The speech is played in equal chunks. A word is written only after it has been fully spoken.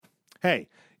Hey,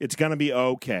 it's going to be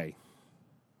okay.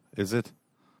 Is it?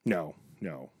 No.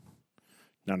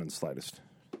 Not in the slightest.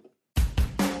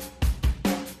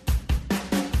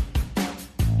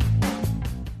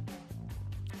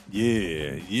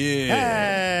 Yeah. Hey,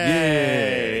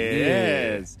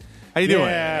 yes. How you doing?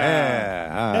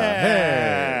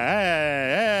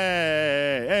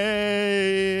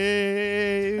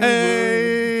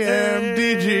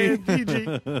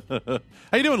 DG.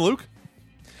 How you doing, Luke?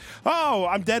 Oh,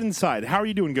 I'm dead inside. How are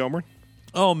you doing, Gomer?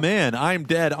 Oh man, I'm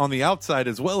dead on the outside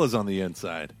as well as on the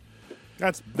inside.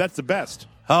 That's the best.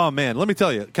 Oh man, let me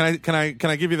tell you. Can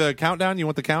I give you the countdown? You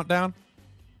want the countdown?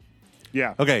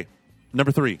 Yeah. Okay.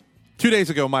 Number 3. 2 days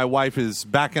ago, my wife is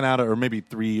backing out of, or maybe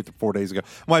 3 to 4 days ago,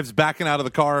 my wife's backing out of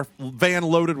the car, van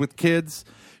loaded with kids.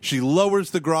 She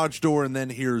lowers the garage door and then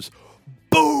hears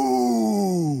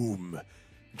boom.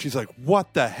 She's like,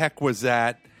 what the heck was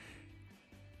that?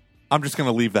 I'm just going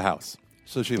to leave the house.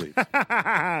 So she leaves.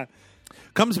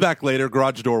 Comes back later,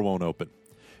 garage door won't open.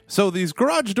 So these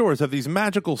garage doors have these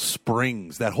magical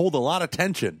springs that hold a lot of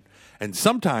tension. And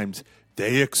sometimes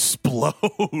they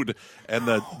explode. And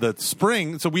the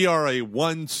spring, so we are a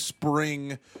one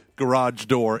spring garage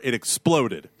door. It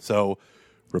exploded. So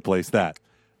replace that.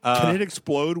 Can it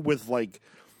explode with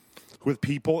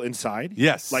people inside?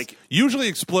 Yes. Like, usually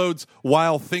explodes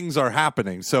while things are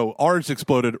happening. So ours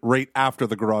exploded right after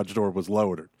the garage door was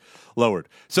lowered.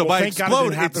 So by thank God it explode,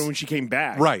 didn't happen when she came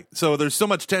back. right. So there's so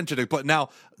much tension. Now,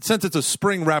 since it's a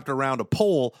spring wrapped around a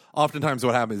pole, oftentimes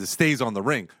what happens is it stays on the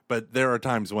ring. But there are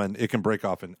times when it can break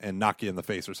off and knock you in the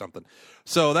face or something.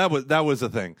 So that was a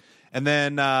thing. And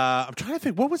then I'm trying to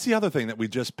think, what was the other thing that we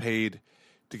just paid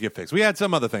to get fixed? We had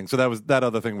some other thing. So that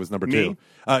other thing was number Me?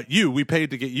 2. We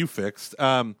paid to get you fixed.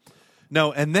 No,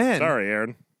 and then Sorry,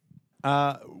 Aaron.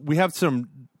 we have some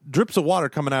drips of water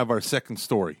coming out of our second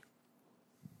story.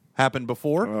 Happened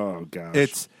before. Oh gosh.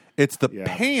 It's the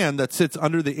pan that sits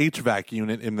under the HVAC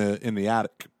unit in the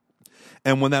attic.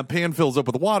 And when that pan fills up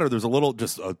with water, there's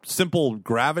just a simple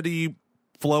gravity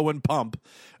flow and pump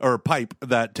or pipe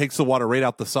that takes the water right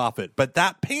out the soffit. But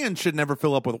that pan should never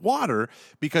fill up with water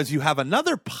because you have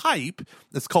another pipe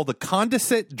that's called the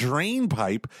condensate drain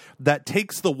pipe that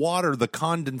takes the water, the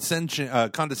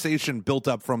condensation built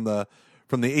up from the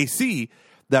AC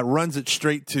that runs it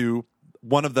straight to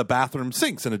one of the bathroom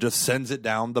sinks, and it just sends it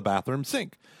down the bathroom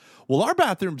sink. Well, our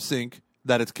bathroom sink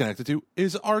that it's connected to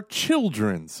is our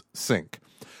children's sink.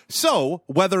 So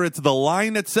whether it's the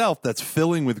line itself that's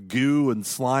filling with goo and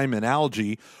slime and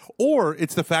algae, or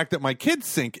it's the fact that my kid's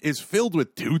sink is filled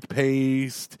with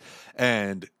toothpaste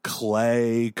and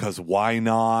clay, because why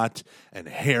not, and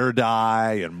hair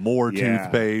dye and more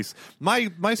toothpaste. My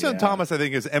son Thomas, I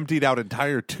think, has emptied out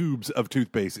entire tubes of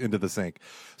toothpaste into the sink.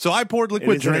 So I poured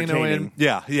liquid Drano in.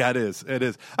 Yeah, it is.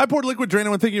 I poured liquid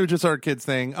Drano in thinking it was just our kid's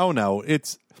thing. Oh no,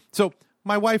 so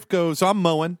my wife goes, so I'm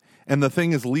mowing, and the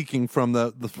thing is leaking from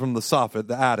the soffit,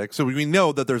 the attic. So we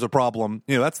know that there's a problem.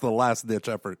 That's the last ditch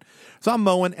effort. So I'm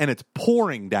mowing, and it's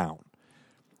pouring down.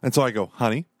 And so I go,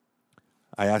 honey,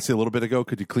 I asked you a little bit ago,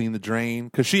 could you clean the drain?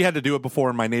 Because she had to do it before,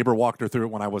 and my neighbor walked her through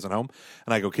it when I wasn't home.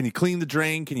 And I go, can you clean the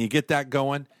drain? Can you get that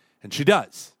going? And she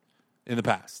does in the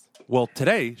past. Well,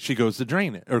 today she goes to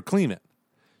drain it or clean it.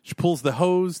 She pulls the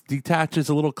hose, detaches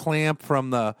a little clamp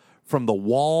from the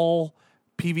wall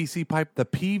PVC pipe. The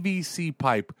PVC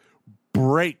pipe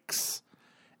breaks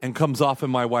and comes off in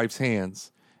my wife's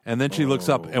hands. And then she looks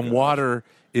up, and water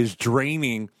is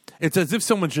draining. It's as if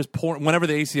someone's just pouring, whenever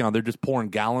the AC on, they're just pouring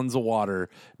gallons of water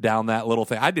down that little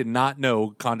thing. I did not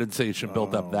know condensation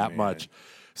built up that much.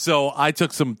 So I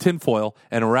took some tinfoil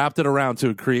and wrapped it around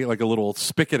to create like a little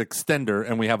spigot extender,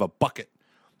 and we have a bucket.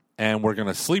 And we're going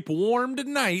to sleep warm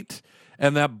tonight,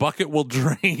 and that bucket will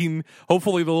drain,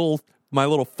 hopefully my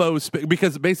little faux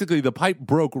because basically the pipe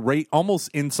broke right almost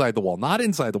inside the wall. Not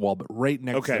inside the wall, but right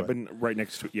next to it. Okay, but right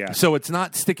next to it, yeah. So it's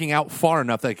not sticking out far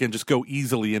enough that it can just go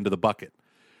easily into the bucket.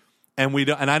 And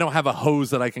I don't have a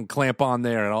hose that I can clamp on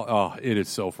there. And it is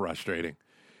so frustrating.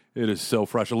 It is so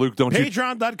frustrating. Luke, don't you...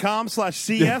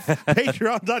 Patreon.com/CF.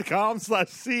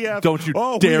 Patreon.com/CF. Don't you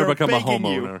dare become a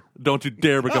homeowner. Don't you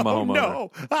dare become a homeowner.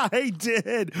 No, I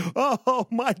did. Oh,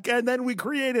 my God. And then we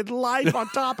created life on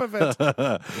top of it.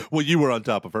 Well, you were on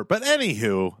top of her. But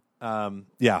anywho,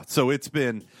 so it's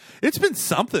been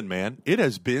something, man. It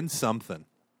has been something.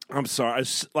 I'm sorry.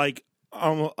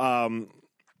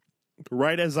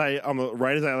 Right as I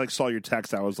saw your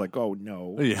text, I was like, "Oh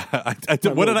no!" Yeah,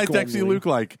 what did I text you, Luke?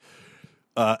 Like,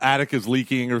 attic is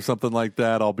leaking or something like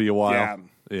that. I'll be a while.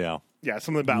 Yeah.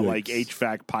 Something about like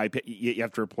HVAC pipe you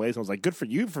have to replace. I was like, "Good for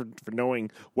you for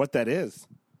knowing what that is."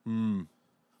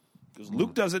 Because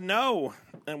Luke doesn't know.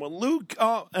 And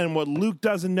what Luke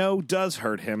doesn't know does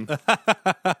hurt him.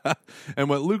 And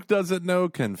what Luke doesn't know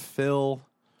can fill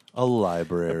a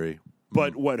library.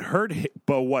 But what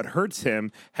hurts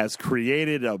him has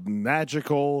created a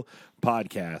magical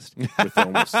podcast with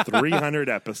almost 300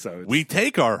 episodes. We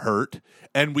take our hurt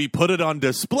and we put it on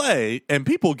display, and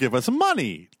people give us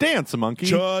money. Dance, monkey.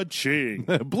 Cha-ching.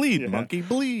 Bleed, monkey,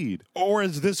 bleed. Or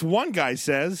as this one guy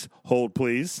says, hold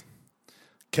please.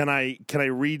 Can I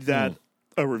read that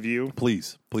a review?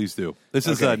 Please do. This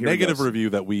is Okay, a here negative goes. review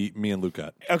that me and Luke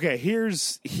got. Okay,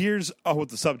 here's what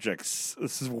the subjects.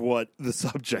 This is what the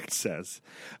subject says.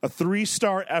 A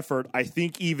 3-star effort. I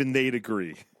think even they'd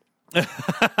agree.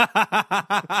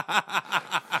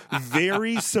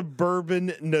 Very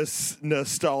suburban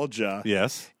nostalgia.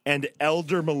 Yes. And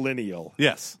elder millennial.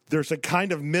 Yes. There's a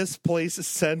kind of misplaced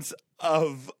sense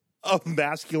of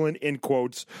masculine, in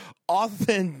quotes,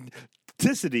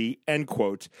 authenticity, end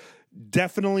quote.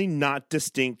 Definitely not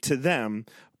distinct to them,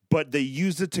 but they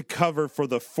use it to cover for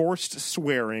the forced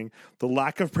swearing, the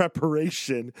lack of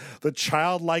preparation, the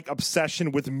childlike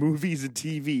obsession with movies and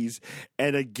TVs,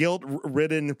 and a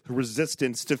guilt-ridden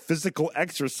resistance to physical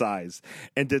exercise,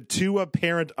 and a too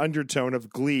apparent undertone of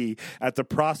glee at the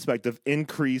prospect of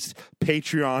increased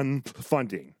Patreon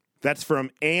funding. That's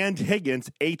from And Higgins,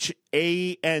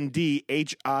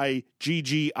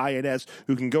 HANDHIGGINS,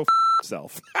 who can go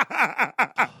himself. God,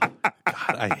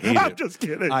 I hate it. I'm just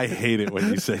kidding. I hate it when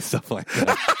you say stuff like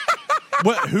that.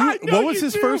 What was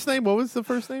his first name? What was the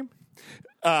first name?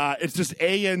 It's just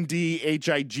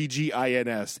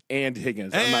ANDHIGGINS, And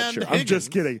Higgins. I'm not sure. Higgins.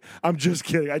 I'm just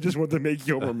kidding. I just wanted to make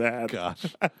you over mad. Gosh.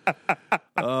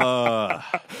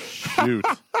 Shoot.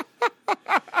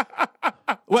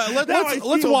 Well,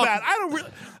 let's walk. Bad.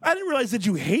 I didn't realize that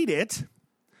you hate it.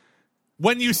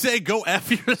 When you say go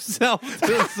F yourself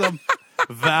to some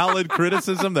valid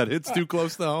criticism that hits too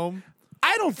close to home.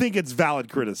 I don't think it's valid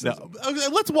criticism. No. Okay,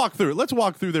 let's walk through it. Let's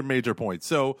walk through their major points.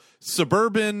 So,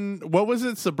 suburban, what was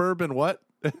it? Suburban what?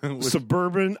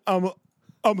 Suburban,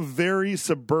 very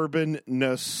suburban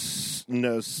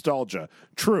nostalgia.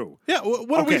 True. Yeah,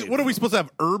 what are we supposed to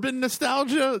have? Urban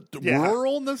nostalgia? Yeah.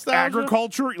 Rural nostalgia?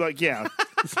 Agriculture? Yeah.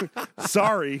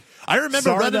 Sorry. I remember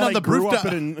Sorry running that on I the grew up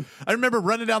rooftop. in- I remember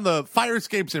running down the fire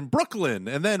escapes in Brooklyn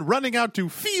and then running out to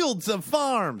fields of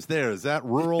farms. Is that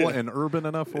rural and urban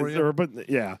enough for you? Urban,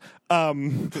 yeah.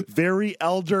 Very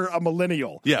elder, a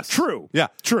millennial. Yes. True. Yeah.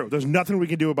 True. There's nothing we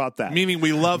can do about that. Meaning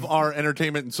we love our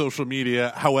entertainment and social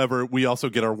media. However, we also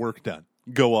get our work done.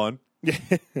 Go on.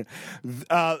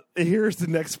 Here's the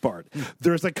next part.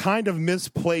 There's a kind of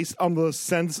misplaced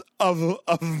sense of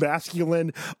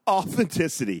masculine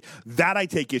authenticity that I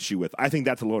take issue with. I think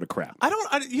that's a load of crap.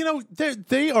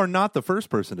 They are not the first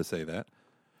person to say that.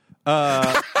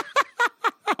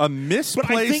 A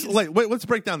misplaced. Wait, let's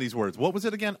break down these words. What was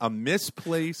it again? A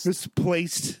misplaced.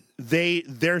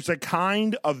 There's a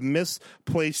kind of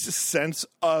misplaced sense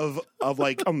of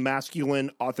like a masculine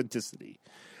authenticity.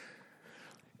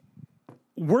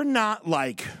 We're not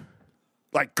like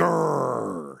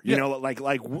grrr, you know, like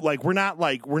we're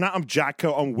not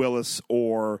Jocko Willis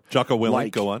or Jocko Willink.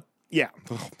 like, Go on. Yeah,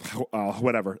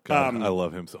 whatever. God, I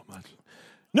love him so much.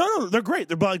 No, they're great.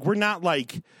 But like we're not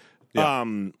like, Yeah.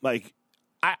 like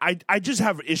I just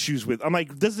have issues with. I'm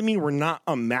like, doesn't mean we're not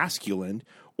masculine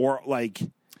or like.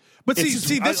 But it's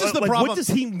see, just- this is the like, problem. What does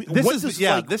he?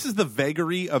 This is the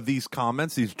vagary of these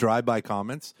comments, these drive-by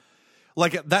comments.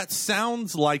 Like that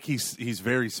sounds like he's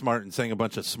very smart and saying a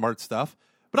bunch of smart stuff,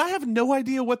 but I have no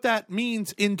idea what that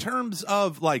means in terms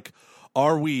of like,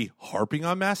 are we harping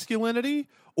on masculinity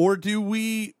or do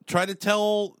we try to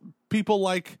tell people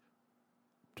like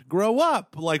to grow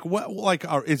up? Like what? Like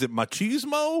is it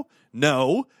machismo?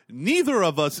 No, neither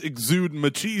of us exude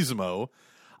machismo.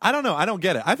 I don't know. I don't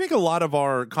get it. I think a lot of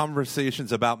our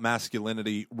conversations about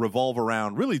masculinity revolve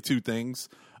around really two things: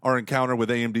 our encounter with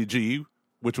AMDG,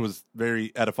 which was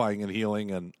very edifying and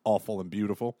healing and awful and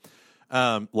beautiful,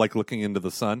 like looking into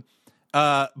the sun.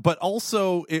 But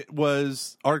also it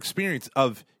was our experience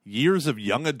of years of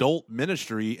young adult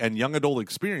ministry and young adult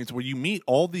experience where you meet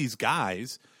all these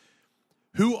guys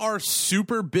who are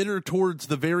super bitter towards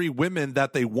the very women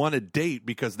that they want to date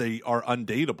because they are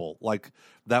undateable. Like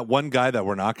that one guy that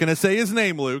we're not going to say his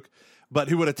name, Luke, but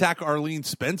who would attack Arlene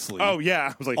Spenceley. Oh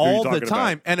yeah, I was like, who are you all the talking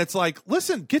time. about? And it's like,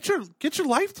 listen, get your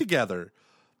life together.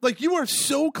 Like you are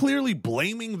so clearly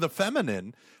blaming the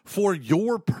feminine for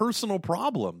your personal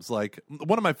problems. Like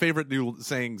one of my favorite new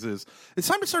sayings is, it's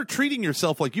time to start treating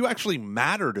yourself like you actually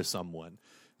matter to someone,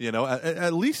 you know,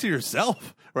 at least to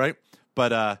yourself. Right.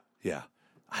 But, yeah.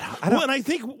 I don't. Well,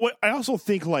 and I also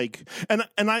think like, and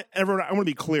I want to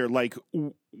be clear, like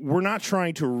we're not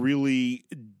trying to really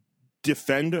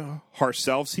defend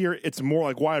ourselves here. It's more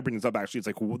like why I bring this up. Actually, it's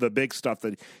like the big stuff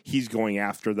that he's going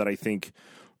after that I think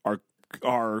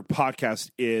our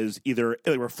podcast is either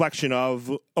a reflection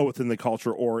of within the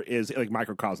culture or is like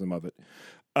microcosm of it.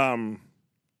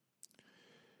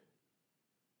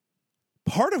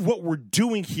 Part of what we're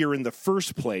doing here in the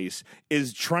first place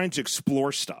is trying to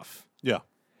explore stuff. Yeah.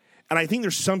 And I think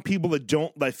there's some people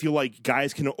that feel like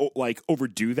guys can like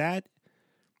overdo that.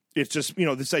 It's just,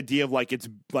 this idea of like, it's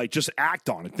like, just act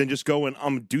on it, then just go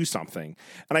and do something.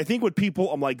 And I think what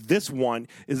people, like this one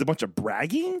is a bunch of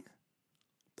bragging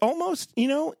almost,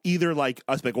 either like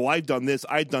us like, well, I've done this,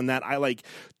 I've done that. I like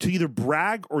to either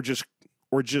brag or just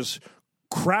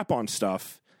crap on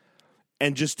stuff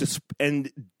and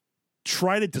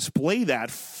try to display that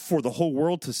for the whole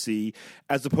world to see,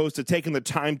 as opposed to taking the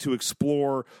time to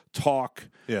explore, talk,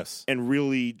 yes, and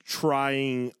really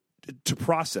trying to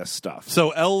process stuff.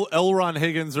 So L. Ron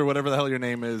Higgins or whatever the hell your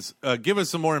name is, give us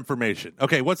some more information.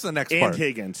 Okay, what's the next part? And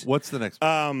Higgins. What's the next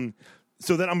part?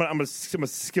 So then I'm gonna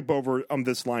skip over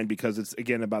this line because it's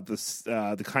again about this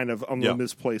the kind of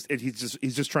misplaced.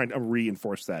 He's just trying to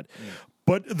reinforce that,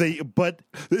 but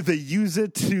they use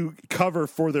it to cover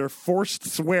for their forced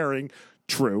swearing.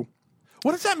 True.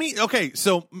 What does that mean? Okay,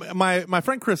 so my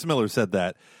friend Chris Miller said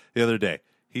that the other day.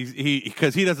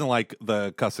 Because he doesn't like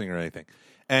the cussing or anything,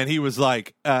 and he was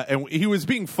like, and he was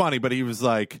being funny, but he was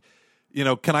like,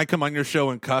 can I come on your show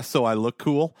and cuss so I look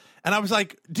cool? And I was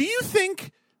like, do you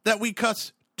think that we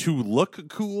cuss to look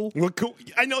cool? Look cool.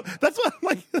 I know. That's what I'm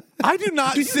like. I do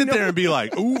not sit there and be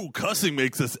like, ooh, cussing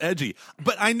makes us edgy.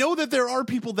 But I know that there are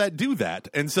people that do that.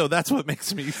 And so that's what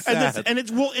makes me sad. And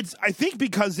it's I think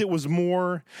because it was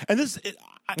more, and this,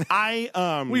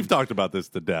 we've talked about this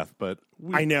to death, but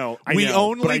I know. We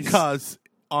only cuss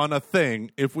on a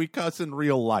thing if we cuss in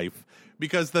real life.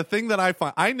 Because the thing that I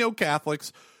find, I know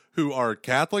Catholics who are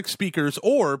Catholic speakers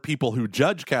or people who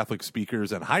judge Catholic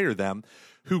speakers and hire them,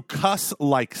 who cuss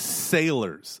like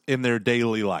sailors in their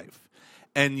daily life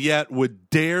and yet would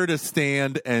dare to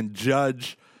stand and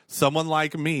judge someone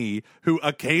like me who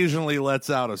occasionally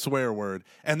lets out a swear word.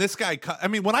 And this guy,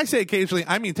 when I say occasionally,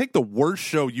 I mean take the worst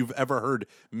show you've ever heard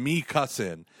me cuss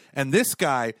in. And this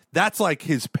guy, that's like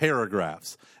his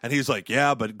paragraphs. And he's like,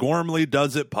 yeah, but Gormley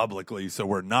does it publicly, so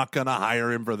we're not going to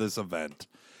hire him for this event.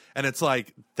 And it's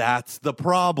like, that's the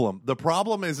problem. The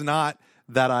problem is not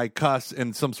that I cuss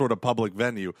in some sort of public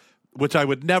venue, which I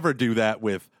would never do that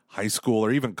with high school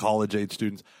or even college-age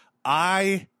students.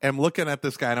 I am looking at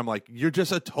this guy and I'm like, you're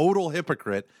just a total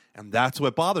hypocrite, and that's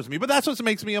what bothers me. But that's what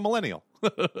makes me a millennial.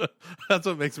 That's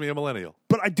what makes me a millennial.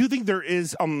 But I do think there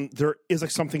is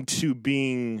like something to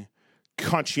being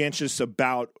conscientious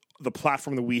about the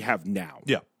platform that we have now.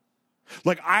 Yeah.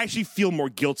 Like, I actually feel more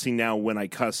guilty now when I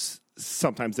cuss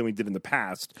sometimes than we did in the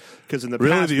past, because in the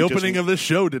really past the opening of this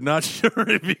show did not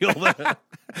reveal that.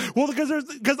 Well, because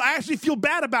I actually feel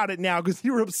bad about it now because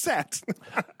you were upset.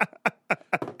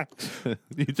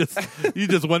 you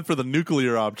just went for the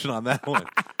nuclear option on that one.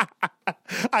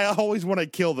 I always want to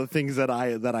kill the things that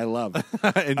I love.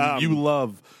 And you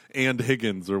love and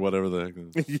Higgins or whatever the heck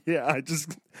it is. Yeah,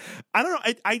 I don't know.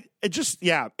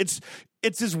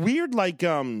 It's this weird like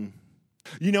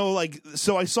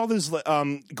so I saw this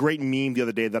great meme the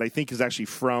other day that I think is actually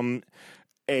from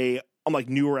a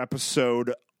newer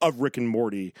episode of Rick and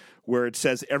Morty, where it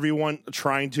says everyone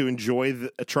trying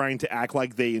to act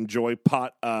like they enjoy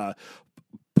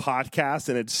podcasts,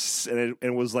 and it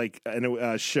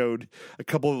showed a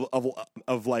couple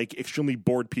of like extremely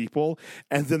bored people,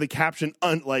 and then the caption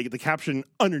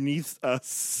underneath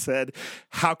said,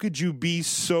 "How could you be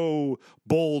so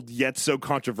bold yet so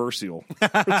controversial?" or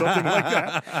something like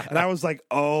that. And I was like,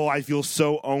 "Oh, I feel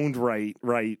so owned right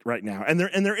now." And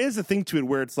there is a thing to it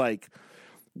where it's like,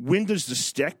 when does the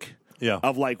stick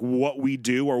of like what we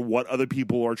do or what other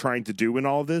people are trying to do in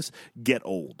all of this get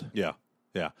old? Yeah.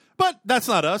 Yeah. But that's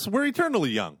not us. We're eternally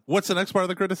young. What's the next part of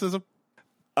the criticism?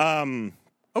 What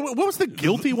was the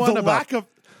guilty one about?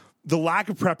 The lack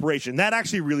of preparation. That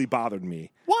actually really bothered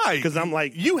me. Why? Because I'm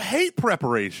like, you hate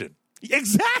preparation.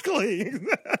 Exactly.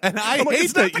 And I hate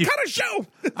it's that. It's not the kind of show.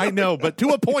 I know, but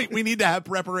to a point, we need to have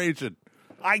preparation.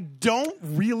 I don't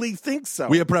really think so.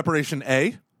 We have preparation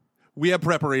A. We have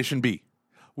preparation B.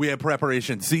 We have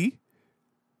preparation C.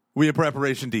 We have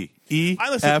preparation D. E,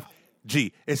 F,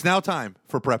 G. It's now time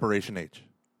for preparation H.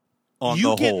 on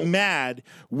you the get whole. mad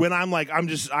when I'm like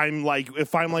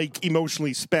if I'm like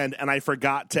emotionally spent and I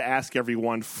forgot to ask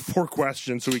everyone 4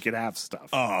 questions so we could have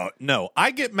stuff. No, I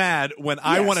get mad when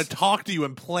I Yes. want to talk to you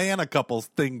and plan a couple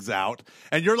things out,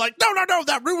 and you're like, no,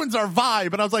 that ruins our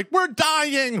vibe. And I was like, we're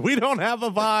dying. We don't have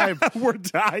a vibe. We're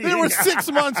dying. There were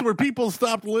 6 months where people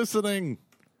stopped listening.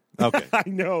 Okay. I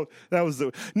know that was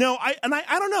the no. I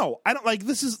don't know. I don't like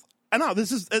this is. I know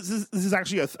this is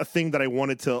actually a thing that I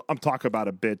wanted to talk about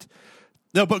a bit.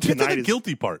 No, but get to Tonight the is-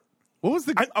 guilty part. What was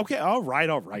the? Okay, all right.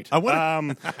 I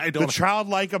wanna- I the don't-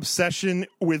 childlike obsession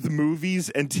with movies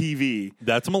and TV.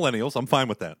 That's millennials. I'm fine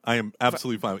with that. I am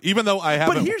absolutely fine. Even though I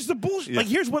haven't. But here's the bullshit. Yeah. Like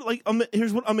here's what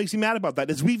makes me mad about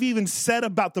that is we've even said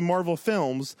about the Marvel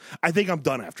films. I think I'm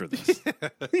done after this.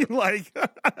 Like,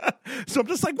 so I'm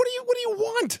just like, what do you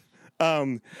want?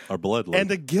 Our blood. And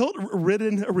the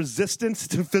guilt-ridden resistance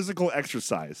to physical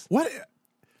exercise. what?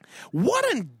 What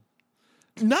a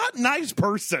not nice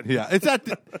person. Yeah, it's at.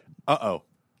 Uh-oh.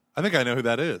 I think I know who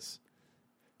that is.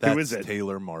 That's Who is it?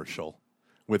 Taylor Marshall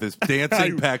with his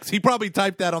dancing pecs. He probably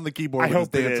typed that on the keyboard I with his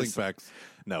hope it dancing is. pecs.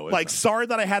 No, it's Like, not. sorry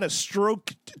that I had a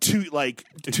stroke 2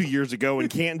 years ago and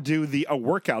can't do the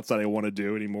workouts that I want to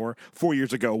do anymore. 4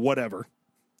 years ago, whatever.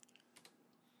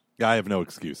 I have no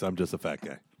excuse. I'm just a fat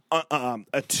guy.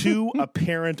 A too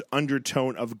apparent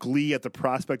undertone of glee at the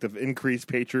prospect of increased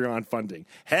Patreon funding.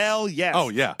 Hell yes. Oh,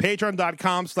 yeah.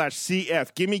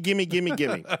 Patreon.com/CF. Gimme.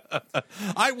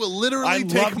 I will literally I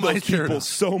take love my those shirt people off.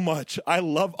 so much. I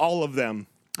love all of them.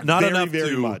 Not very, enough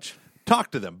very to much.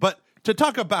 talk to them, but to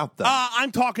talk about them.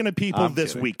 I'm talking to people I'm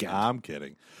this kidding. weekend. I'm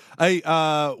kidding. Hey,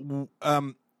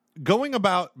 going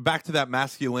back to that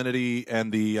masculinity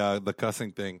and the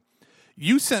cussing thing.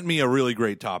 You sent me a really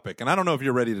great topic, and I don't know if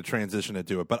you're ready to transition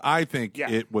into it, but I think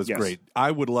it was Yes. great.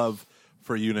 I would love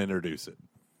for you to introduce it.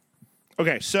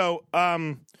 Okay, so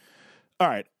all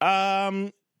right.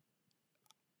 I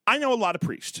know a lot of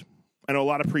priests. I know a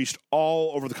lot of priests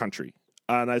all over the country.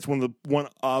 And that's one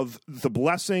of the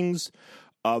blessings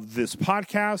of this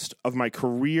podcast, of my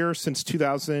career since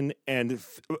 2000 and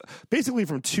basically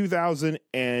from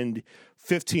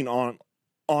 2015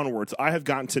 onwards, I have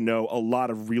gotten to know a lot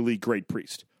of really great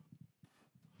priests.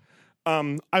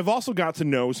 I've also got to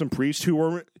know some priests who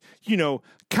are,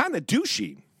 kind of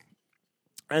douchey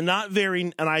and not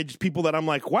very, people that I'm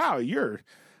like, wow, you're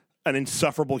an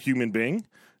insufferable human being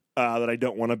that I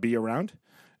don't want to be around.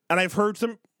 And I've heard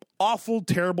some awful,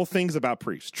 terrible things about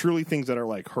priests, truly things that are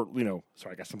like, sorry,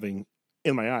 I got something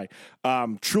in my eye.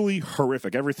 Truly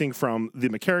horrific. Everything from the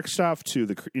McCarrick stuff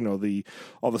to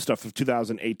all the stuff of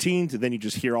 2018 to then you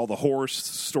just hear all the horror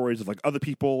stories of like other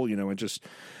people, and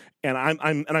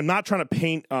I'm not trying to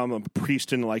paint a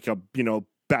priest in like a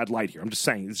bad light here. I'm just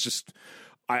saying it's just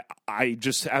I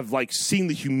just have like seen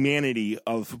the humanity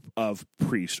of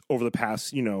priests over the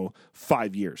past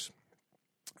 5 years.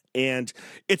 And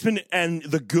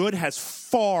the good has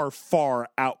far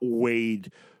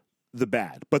outweighed the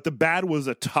bad, but the bad was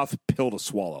a tough pill to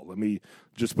swallow. Let me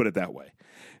just put it that way.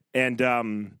 And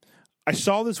I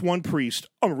saw this one priest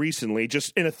recently,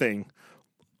 just in a thing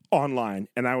online,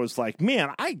 and I was like,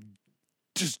 man, I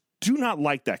just do not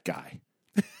like that guy.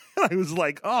 I was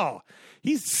like, oh,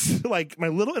 he's like, my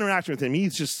little interaction with him,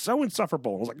 he's just so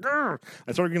insufferable. I was like, grr.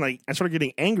 I started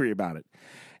getting angry about it,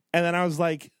 and then I was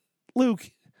like,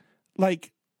 Luke,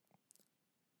 like,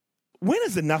 when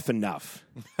is enough?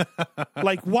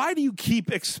 Like, why do you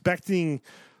keep expecting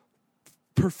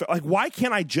perfect? Like, why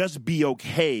can't I just be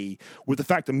okay with the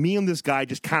fact that me and this guy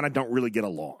just kind of don't really get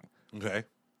along? Okay.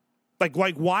 Like,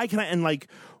 why can I? And like,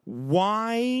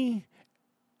 why?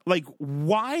 Like,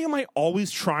 why am I always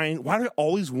trying? Why do I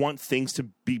always want things to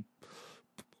be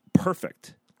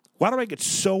perfect? Why do I get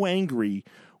so angry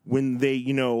when they,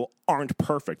 aren't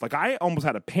perfect? Like, I almost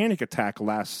had a panic attack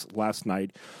last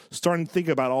night, starting to think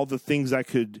about all the things that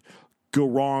could go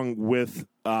wrong with,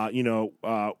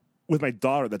 with my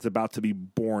daughter that's about to be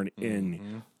born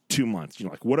in 2 months.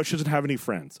 Like, what if she doesn't have any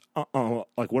friends?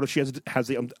 Like, what if she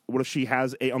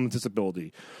has a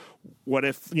disability? What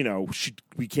if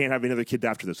we can't have another kid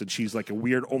after this, and she's like a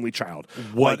weird only child?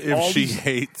 What like, if she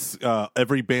hates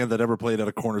every band that ever played at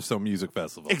a Cornerstone Music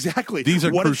Festival? Exactly. These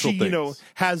are what crucial if she, things.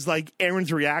 has like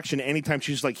Aaron's reaction anytime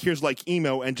she's like, here's like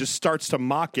emo, and just starts to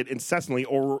mock it incessantly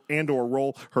or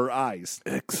roll her eyes.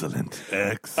 Excellent.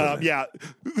 Yeah.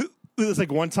 There's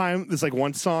like one time,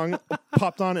 one song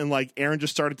popped on, and like Aaron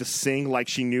just started to sing like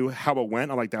she knew how it went.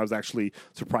 I'm like, that was actually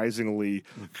surprisingly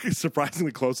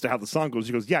close to how the song goes.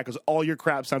 She goes, yeah, because all your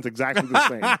crap sounds exactly the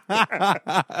same.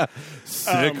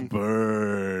 Sick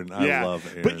burn. I love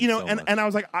Aaron. But so much. and I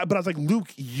was like,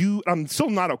 Luke, I'm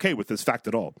still not okay with this fact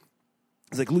at all.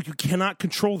 It's like, Luke, you cannot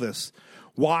control this.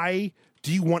 Why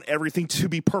do you want everything to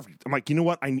be perfect? I'm like, you know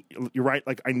what? You're right.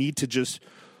 Like, I need to just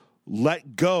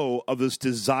let go of this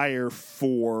desire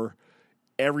for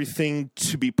everything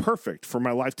to be perfect, for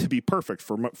my life to be perfect,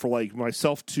 for like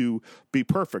myself to be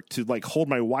perfect, to like hold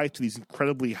my wife to these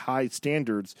incredibly high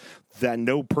standards that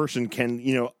no person can,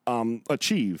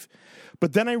 achieve.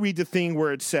 But then I read the thing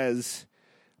where it says,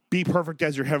 be perfect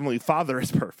as your heavenly Father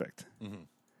is perfect. Mm-hmm.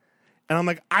 And I'm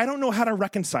like, I don't know how to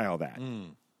reconcile that.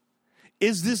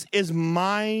 Is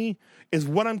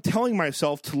what I'm telling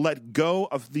myself to let go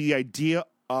of the idea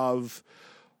of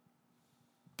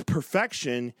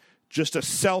perfection just a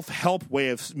self-help way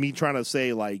of me trying to say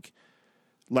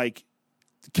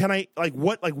can I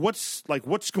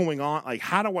what's going on? Like,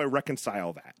 how do I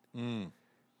reconcile that?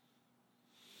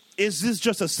 Is this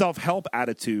just a self-help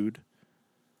attitude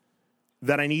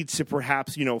that I need to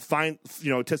perhaps, find,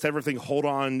 test everything, hold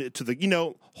on to the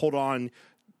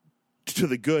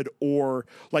good? Or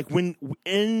like when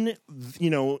in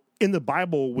the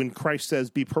Bible, when Christ says,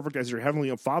 be perfect as your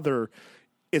heavenly Father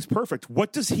is perfect,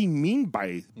 what does he mean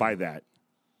by that?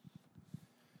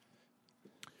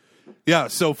 Yeah,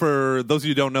 so for those of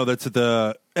you who don't know, that's at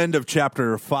the end of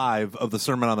chapter 5 of the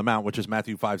Sermon on the Mount, which is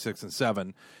Matthew 5, 6, and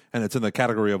 7, and it's in the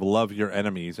category of love your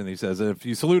enemies. And he says, if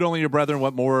you salute only your brethren,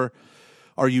 what more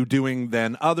are you doing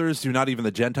than others? Do not even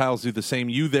the Gentiles do the same?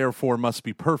 You therefore must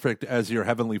be perfect as your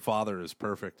heavenly Father is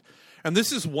perfect. And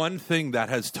this is one thing that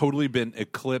has totally been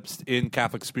eclipsed in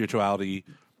Catholic spirituality,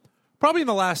 probably in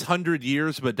the last 100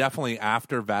 years, but definitely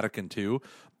after Vatican II.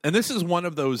 And this is one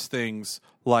of those things,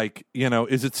 like,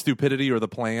 is it stupidity or the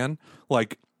plan?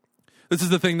 Like, this is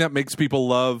the thing that makes people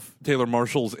love Taylor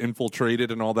Marshall's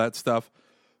Infiltrated and all that stuff.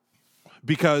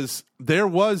 Because there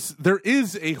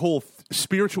is a whole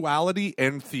spirituality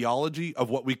and theology of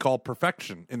what we call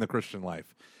perfection in the Christian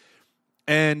life.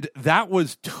 And that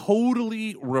was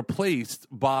totally replaced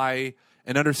by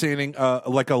an understanding,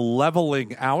 like a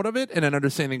leveling out of it and an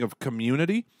understanding of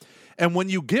community. And when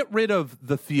you get rid of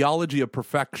the theology of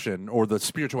perfection or the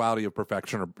spirituality of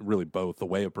perfection, or really both, the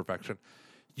way of perfection,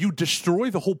 you destroy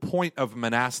the whole point of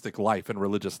monastic life and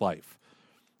religious life.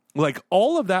 Like,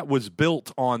 all of that was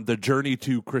built on the journey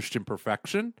to Christian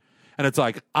perfection. And it's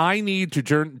like, I need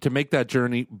to make that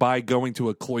journey by going to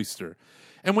a cloister.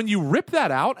 And when you rip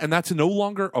that out, and that's no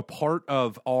longer a part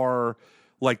of our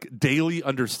daily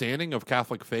understanding of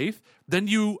Catholic faith, then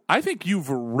I think you've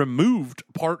removed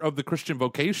part of the Christian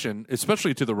vocation,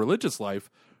 especially to the religious life,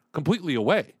 completely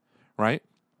away, right?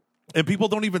 And people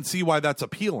don't even see why that's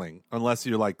appealing unless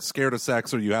you're scared of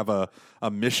sex, or you have a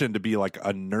mission to be like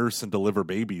a nurse and deliver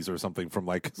babies or something from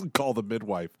Call the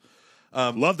Midwife.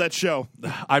 Love that show.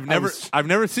 I've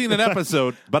never seen an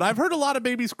episode, but I've heard a lot of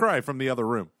babies cry from the other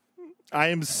room. I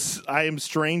am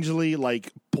strangely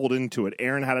pulled into it.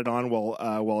 Erin had it on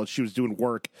while she was doing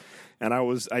work, and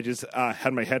I just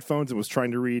had my headphones and was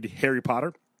trying to read Harry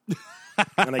Potter,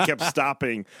 and I kept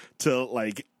stopping to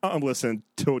listen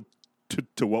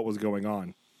to what was going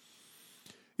on.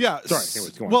 Yeah. Sorry.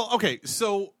 Anyways, go on. Well, okay.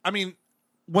 So, I mean,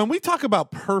 when we talk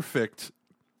about perfect,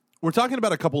 we're talking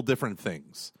about a couple different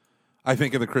things, I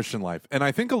think, in the Christian life. And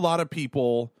I think a lot of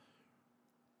people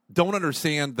don't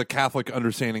understand the Catholic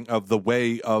understanding of the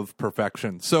way of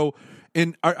perfection. So,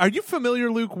 are you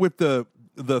familiar, Luke, with the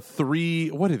three,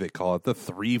 what do they call it? The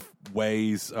 3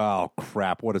 ways. Oh,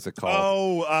 crap. What is it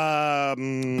called?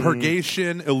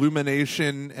 Purgation,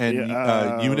 illumination,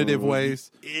 and unitive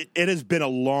ways. It has been a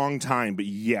long time, but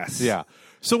yes. Yeah.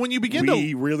 So when you begin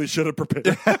we really should have prepared.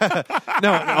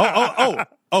 No.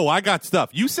 I got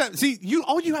stuff.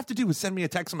 All you have to do is send me a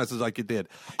text message like you did.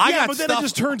 Then it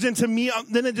just turns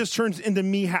into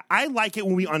me. I like it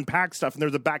when we unpack stuff and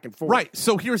there's a back and forth. Right.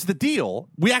 So here's the deal.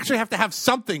 We actually have to have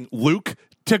something, Luke,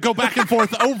 to go back and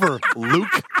forth over,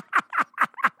 Luke.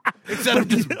 Instead of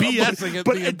just BSing it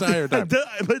the entire time.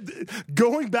 But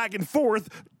going back and forth,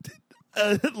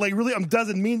 really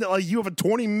doesn't mean that you have a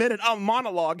 20-minute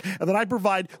monologue and then I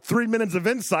provide 3 minutes of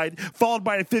insight followed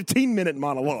by a 15-minute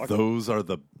monologue. Those are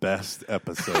the best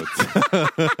episodes.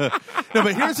 No,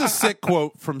 but here's a sick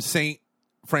quote from St.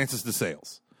 Francis de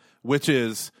Sales, which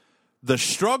is, the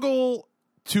struggle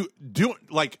to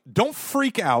don't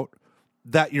freak out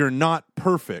that you're not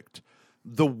perfect.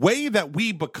 The way that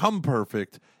we become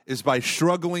perfect is by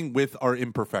struggling with our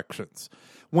imperfections.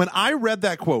 When I read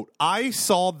that quote, I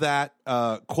saw that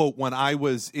quote when I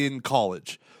was in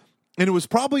college. And it was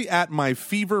probably at my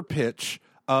fever pitch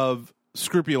of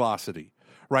scrupulosity,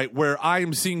 right? Where I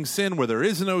am seeing sin where there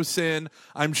is no sin.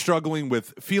 I'm struggling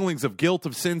with feelings of guilt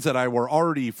of sins that I were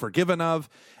already forgiven of.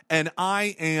 And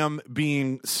I am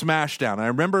being smashed down. I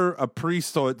remember a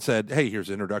priest said, hey, here's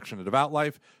Introduction to Devout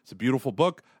Life. It's a beautiful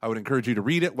book. I would encourage you to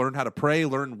read it, learn how to pray,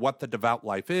 learn what the devout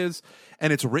life is.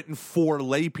 And it's written for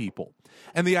lay people.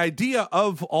 And the idea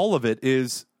of all of it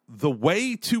is the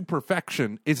way to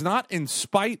perfection is not in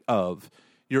spite of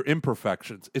your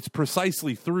imperfections. It's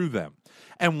precisely through them.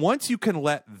 And once you can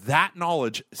let that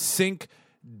knowledge sink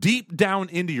deep down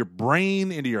into your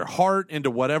brain, into your heart,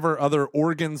 into whatever other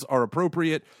organs are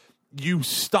appropriate, you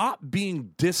stop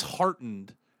being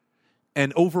disheartened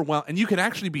and overwhelmed, and you can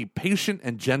actually be patient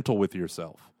and gentle with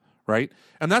yourself, right?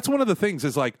 And that's one of the things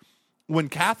is like when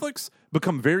Catholics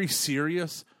become very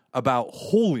serious about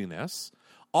holiness,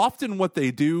 often what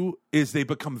they do is they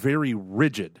become very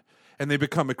rigid and they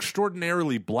become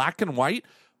extraordinarily black and white,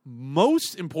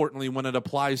 most importantly when it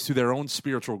applies to their own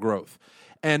spiritual growth.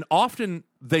 And often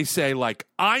they say, like,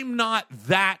 I'm not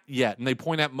that yet. And they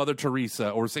point at Mother Teresa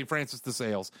or St. Francis de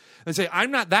Sales. They say,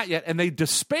 I'm not that yet. And they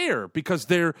despair because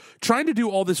they're trying to do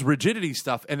all this rigidity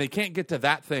stuff and they can't get to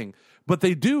that thing. But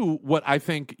they do what I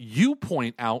think you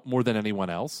point out more than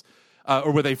anyone else,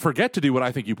 or what they forget to do what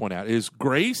I think you point out, is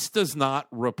grace does not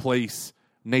replace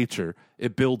nature.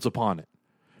 It builds upon it.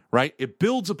 Right? It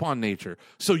builds upon nature.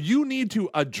 So you need to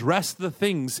address the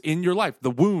things in your life,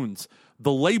 the wounds,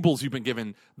 the labels you've been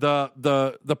given,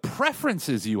 the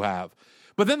preferences you have.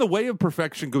 But then the way of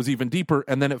perfection goes even deeper,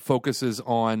 and then it focuses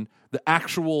on the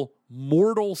actual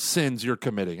mortal sins you're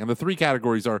committing. And the three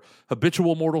categories are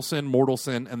habitual mortal sin,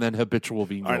 and then habitual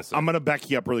venial sin. I'm going to back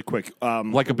you up really quick.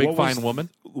 Like a big fine woman?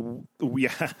 Yeah.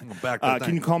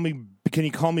 Can you call me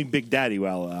Big Daddy?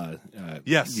 Well,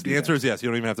 yes. The answer is yes. You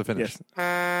don't even have to finish.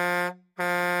 Yes.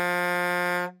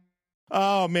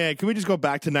 Oh man, can we just go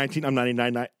back to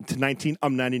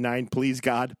 1999, please,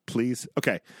 God, please?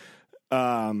 Okay.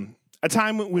 A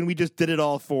time when we just did it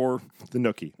all for the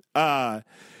Nookie.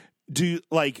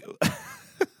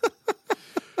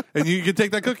 And you can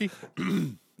take that cookie.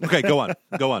 Okay, go on.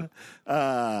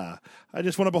 I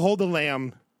just want to behold the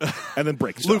lamb and then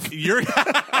break stuff. Luke, you're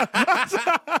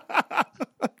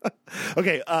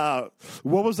Okay,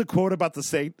 what was the quote about the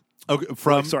saint? Okay,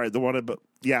 from the one about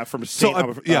from Saint. I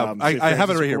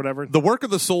have it right here. Whatever. The work of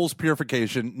the soul's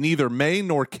purification neither may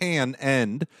nor can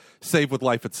end save with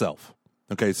life itself.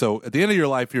 Okay, so at the end of your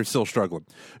life, you're still struggling.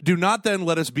 Do not then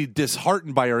let us be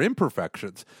disheartened by our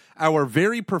imperfections. Our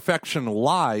very perfection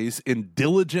lies in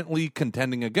diligently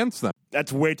contending against them.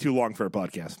 That's way too long for a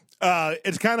podcast.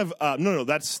 It's kind of no.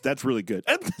 That's really good.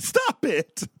 Stop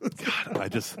it. God,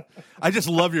 I just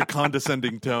love your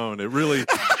condescending tone. It really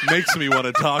makes me want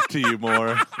to talk to you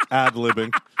more.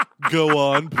 Ad-libbing. Go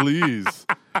on, please.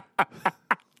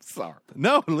 Sorry.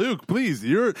 No, Luke, please.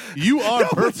 You are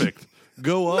perfect.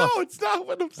 Go on. No, it's not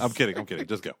what I'm kidding.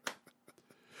 Just go.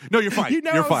 No, you're fine. You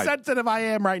know you're how fine. sensitive I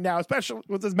am right now, especially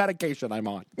with this medication I'm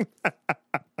on.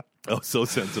 Oh, so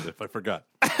sensitive. I forgot.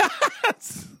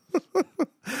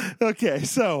 Okay,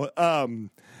 so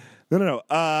no,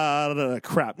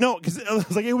 crap. No, because it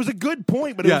was like it was a good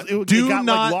point, but it got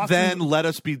not lost then let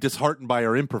us be disheartened by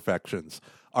our imperfections.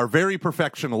 Our very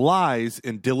perfection lies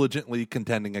in diligently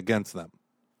contending against them.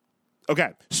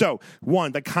 Okay, so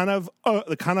one that kind of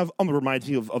reminds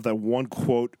me of that one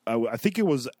quote. I think it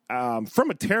was from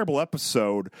a terrible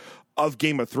episode of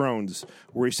Game of Thrones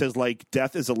where he says like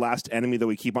death is the last enemy that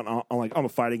we keep on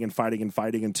fighting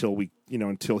until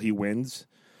he wins.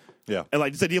 Yeah, and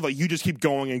like this idea of like you just keep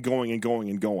going and going and going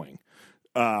and going,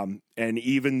 and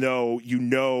even though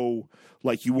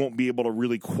like you won't be able to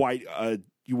really quite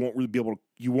you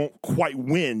won't quite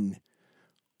win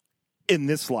in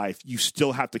this life, you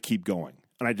still have to keep going.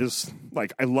 And I just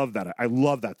I love that. I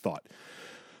love that thought.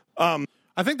 I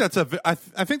think that's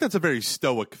a very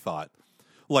stoic thought.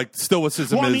 Like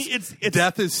stoicism is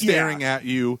death is staring at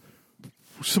you,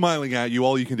 smiling at you.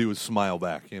 All you can do is smile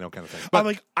back, kind of thing.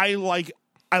 But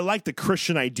I like the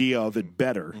Christian idea of it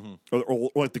better, or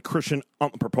like the Christian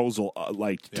proposal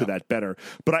to that better.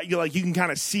 But you can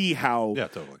kind of see how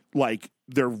totally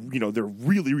they're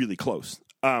really really close.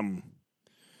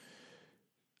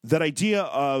 That idea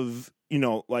of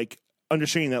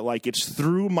understanding that it's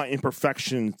through my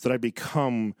imperfections that I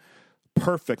become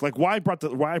perfect. Like why I brought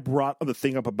the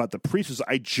thing up about the priest is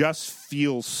I just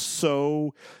feel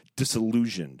so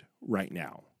disillusioned right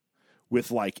now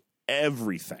with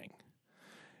everything.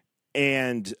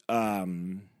 And how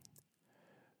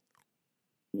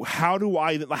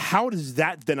does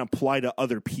that then apply to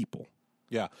other people?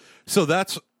 Yeah. So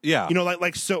that's if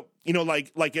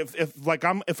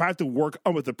I have to work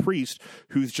with a priest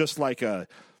who's just like a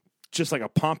just like a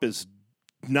pompous,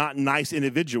 not nice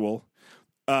individual.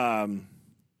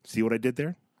 See what I did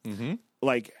there? Mm-hmm.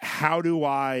 Like, how do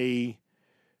I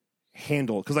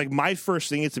handle? Because like my first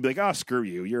thing is to be like, oh, screw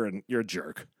you, you're a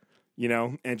jerk, you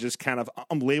know, and just kind of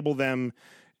label them,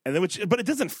 and then but it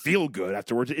doesn't feel good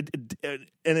afterwards. It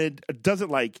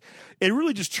doesn't like it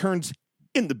really just turns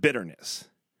into bitterness,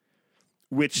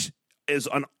 which is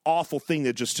an awful thing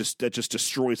that just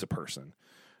destroys a person.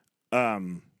 How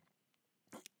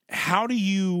do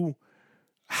you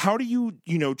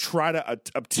try to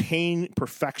obtain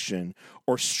perfection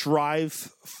or strive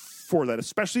for that,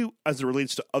 especially as it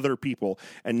relates to other people,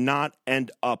 and not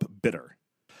end up bitter?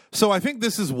 So I think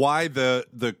this is why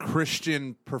the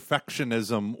Christian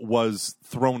perfectionism was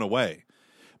thrown away,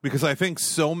 because I think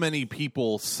so many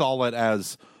people saw it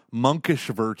as monkish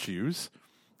virtues,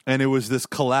 and it was this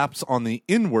collapse on the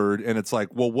inward, and it's like,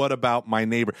 well, what about my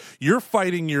neighbor? You're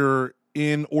fighting your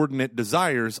inordinate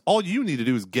desires. All you need to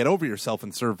do is get over yourself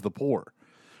and serve the poor,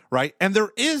 right? And there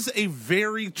is a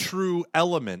very true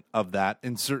element of that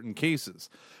in certain cases.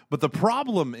 But the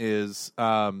problem is,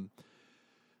 so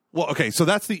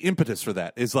that's the impetus for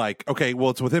that, is like, okay,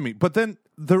 well, it's within me. But then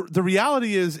the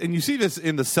reality is, and you see this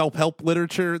in the self-help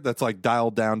literature that's like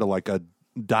dialed down to like a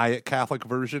diet Catholic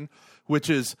version, which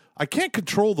is, I can't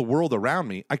control the world around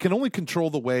me. I can only control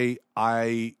the way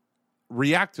I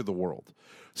react to the world.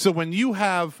 So when you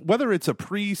have, whether it's a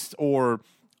priest or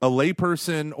a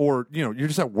layperson, or you're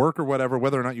just at work or whatever,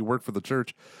 whether or not you work for the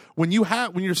church, when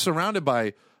you're surrounded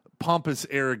by pompous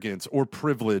arrogance or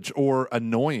privilege or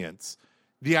annoyance,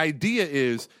 the idea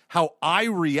is how I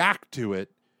react to it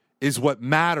is what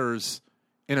matters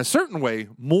in a certain way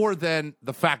more than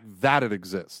the fact that it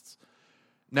exists.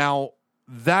 Now,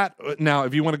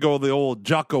 if you want to go the old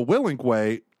Jocko Willink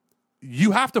way,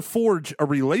 you have to forge a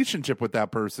relationship with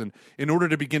that person in order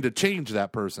to begin to change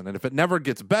that person. And if it never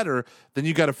gets better, then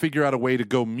you got to figure out a way to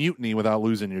go mutiny without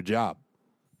losing your job.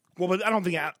 Well, but I don't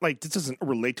think this doesn't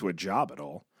relate to a job at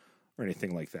all or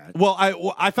anything like that. Well,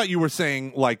 I thought you were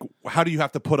saying, like, how do you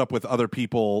have to put up with other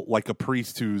people, like a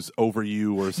priest who's over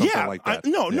you or something like that?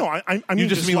 I mean, you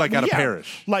just mean like at a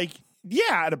parish. Like,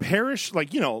 yeah, at a parish,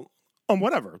 like,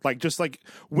 whatever. Like, just like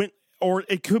when... Or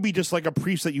it could be just like a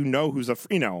priest that who's or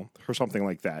something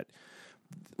like that.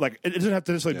 Like, it doesn't have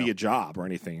to necessarily be a job or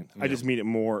anything. I just mean it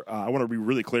more. I want to be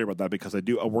really clear about that because I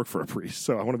work for a priest,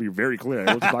 so I want to be very clear.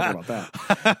 I wasn't talking about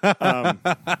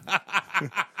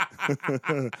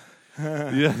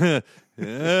that.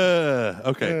 Yeah.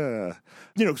 Okay.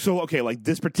 So okay, like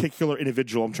this particular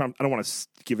individual, I don't want to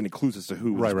give any clues as to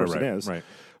who this person is. Right.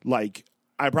 Like,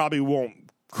 I probably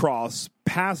won't cross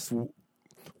paths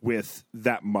with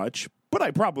that much, but I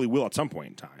probably will at some point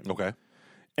in time. Okay.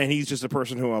 And he's just a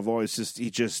person who I've always just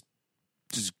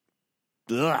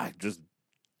did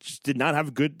not have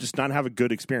a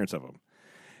good experience of him.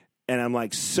 And I'm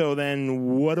like, so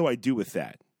then what do I do with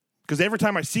that? Because every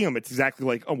time I see him, it's exactly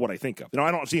like what I think of. I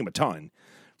don't see him a ton.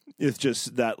 It's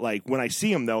just that, like, when I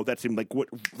see him, though, that's like what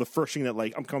the first thing that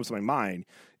like comes to my mind.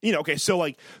 Okay, so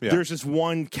like there's this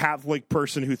one Catholic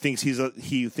person who thinks he's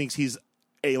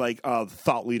a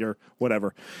thought leader,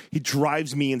 whatever. He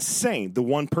drives me insane. The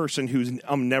one person who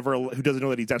doesn't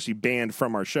know that he's actually banned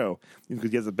from our show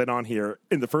because he hasn't been on here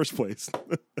in the first place.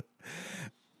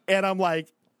 And I'm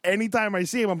like, anytime I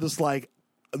see him, I'm just like,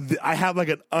 I have like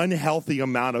an unhealthy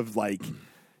amount of like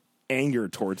anger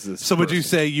towards this. So would you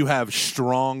say you have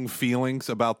strong feelings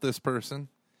about this person?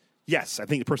 Yes, I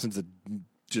think the person's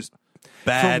just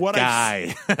bad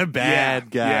guy. Bad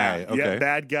guy. Okay. Yeah,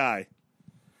 bad guy.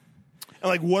 And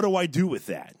like, what do I do with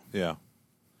that? Yeah.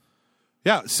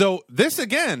 Yeah, so this,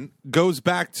 again, goes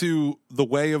back to the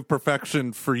way of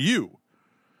perfection for you,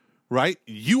 right?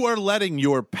 You are letting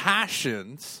your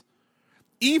passions,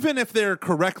 even if they're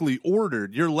correctly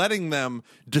ordered, you're letting them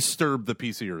disturb the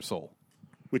peace of your soul.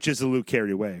 Which is the Luke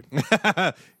carried away.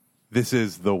 This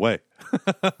is the way.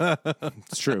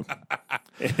 It's true.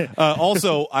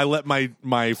 Also, I let my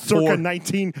circa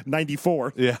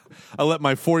 1994. Yeah, I let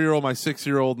my 4-year-old, my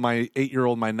 6-year-old, my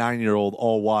 8-year-old, my 9-year-old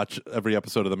all watch every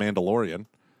episode of The Mandalorian.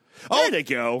 There they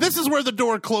go. This is where the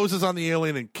door closes on the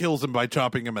alien and kills him by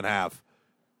chopping him in half.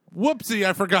 Whoopsie!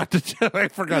 I forgot to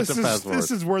fast forward.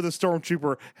 This is where the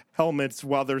stormtrooper helmets,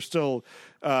 while they're still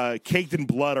caked in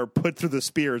blood, are put through the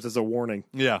spears as a warning.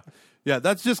 Yeah. Yeah,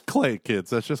 that's just clay, kids.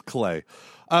 That's just clay.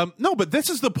 No, but this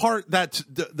is the part that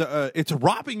it's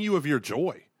robbing you of your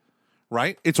joy,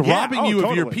 right? It's robbing you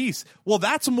of your peace. Well,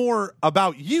 that's more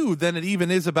about you than it even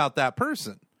is about that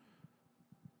person.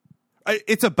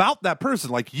 It's about that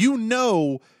person. Like,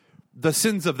 the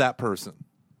sins of that person.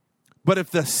 But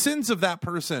if the sins of that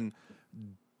person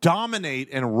dominate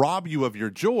and rob you of your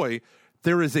joy,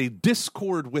 there is a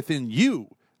discord within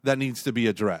you that needs to be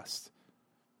addressed.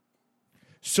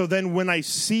 So then when I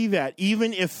see that,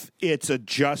 even if it's a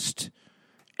just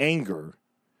anger,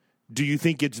 do you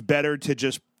think it's better to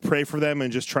just pray for them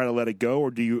and just try to let it go? Or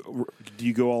do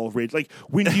you go all rage? Like,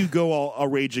 when do you go all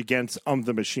rage against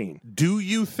the machine? Do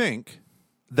you think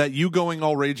that you going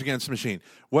all rage against the machine,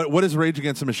 what does Rage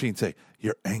Against the Machine say?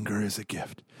 Your anger is a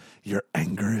gift. Your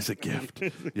anger is a gift.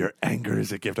 Your anger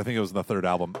is a gift. I think it was in the third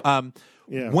album.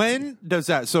 When does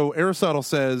that? So Aristotle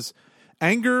says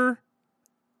anger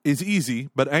is easy,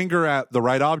 but anger at the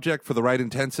right object for the right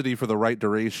intensity for the right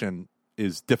duration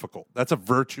is difficult. That's a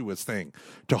virtuous thing,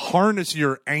 to harness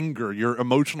your anger, your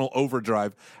emotional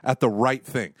overdrive at the right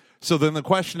thing. So then the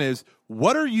question is,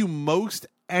 what are you most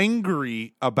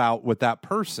angry about with that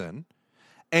person?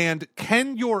 And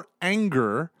can your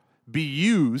anger be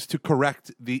used to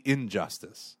correct the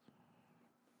injustice?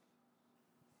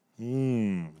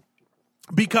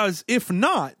 Because if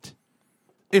not,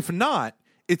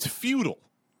 it's futile,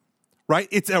 right?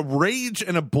 It's a rage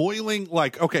and a boiling,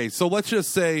 like, okay, so let's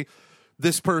just say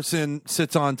this person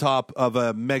sits on top of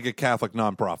a mega Catholic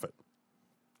nonprofit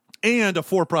and a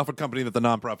for-profit company that the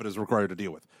nonprofit is required to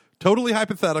deal with. Totally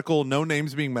hypothetical, no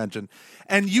names being mentioned.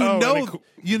 And you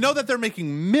know that they're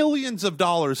making millions of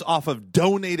dollars off of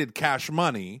donated cash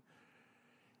money,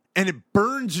 and it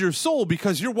burns your soul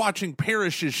because you're watching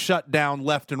parishes shut down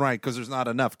left and right because there's not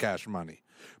enough cash money.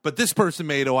 But this person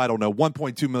made,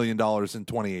 $1.2 million in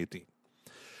 2018.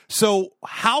 So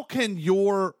how can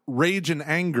your rage and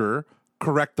anger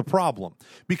correct the problem?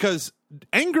 Because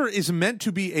anger is meant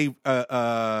to be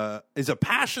a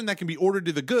passion that can be ordered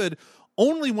to the good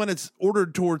only when it's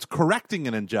ordered towards correcting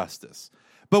an injustice.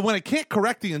 But when it can't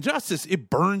correct the injustice, it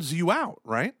burns you out,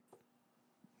 right?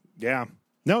 Yeah.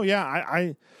 No, yeah,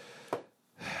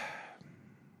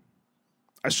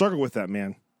 I struggle with that,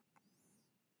 man.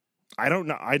 I don't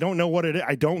know what it is.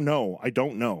 I don't know.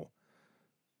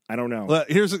 Well,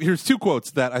 here's two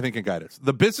quotes that I think can guide us.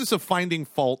 The business of finding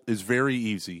fault is very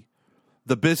easy.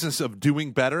 The business of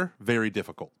doing better, very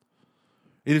difficult.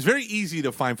 It is very easy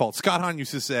to find fault. Scott Hahn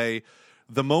used to say,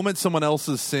 the moment someone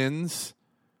else's sins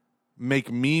make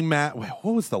me mad. What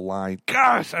was the line?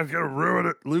 Gosh, I was going to ruin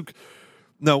it, Luke.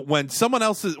 No, when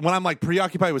I'm like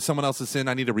preoccupied with someone else's sin,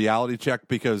 I need a reality check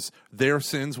because their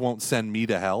sins won't send me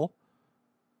to hell.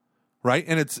 Right?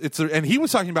 And and he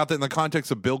was talking about that in the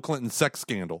context of Bill Clinton's sex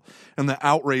scandal and the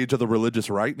outrage of the religious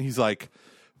right. And he's like,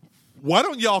 why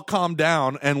don't y'all calm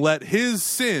down and let his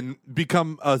sin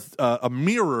become a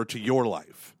mirror to your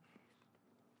life?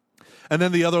 And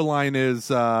then the other line is,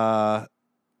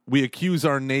 we accuse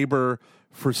our neighbor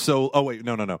for so... Oh, wait,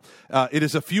 no. It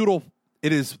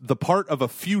is the part of a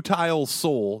futile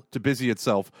soul to busy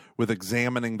itself with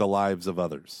examining the lives of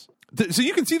others. So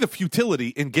you can see the futility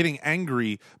in getting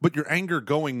angry, but your anger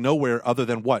going nowhere other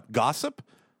than what? Gossip?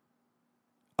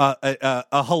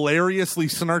 A hilariously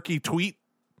snarky tweet?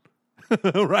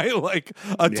 Right? Like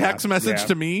a text message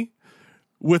to me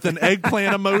with an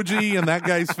eggplant emoji and that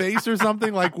guy's face or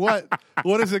something? Like what?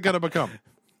 What is it going to become?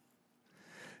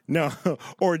 No,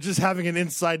 or just having an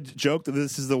inside joke that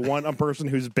this is the one person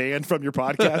who's banned from your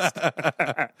podcast.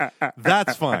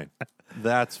 That's fine.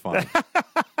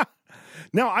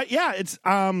 No, it's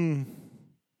I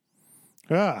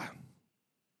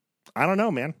don't know,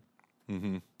 man.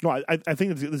 Mm-hmm. No, I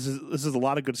think this is a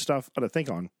lot of good stuff to think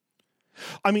on.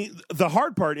 I mean, the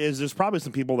hard part is there's probably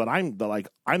some people that I'm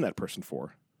that person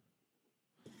for.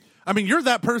 I mean, you're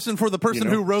that person for the person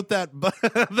who wrote that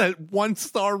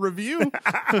 1-star review.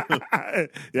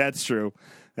 That's true.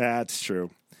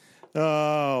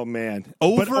 Oh man,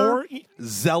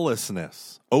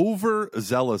 zealousness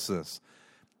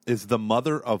is the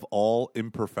mother of all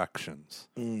imperfections.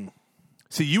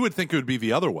 See, you would think it would be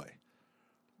the other way.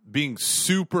 Being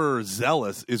super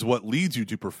zealous is what leads you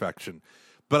to perfection.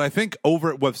 But I think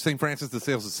what St. Francis de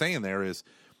Sales is saying there is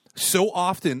so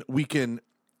often we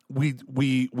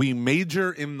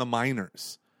major in the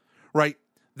minors, right?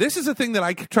 This is a thing that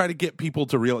I try to get people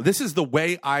to realize. This is the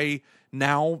way I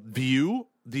now view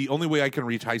the only way I can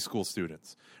reach high school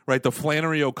students, right? The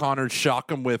Flannery O'Connors shock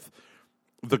them with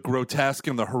the grotesque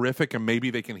and the horrific, and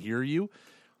maybe they can hear you.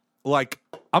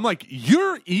 I'm like,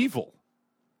 you're evil.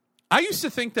 I used to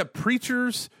think that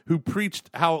preachers who preached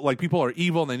how people are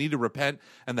evil and they need to repent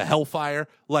and the hellfire,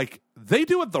 they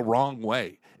do it the wrong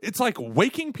way. It's like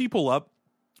waking people up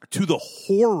to the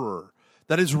horror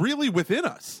that is really within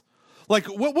us. Like,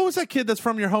 what was that kid that's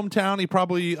from your hometown? He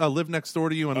probably lived next door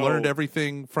to you and learned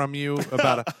everything from you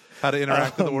about how to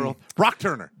interact with the world. Brock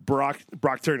Turner. Brock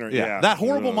Turner, yeah. That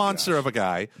horrible monster of a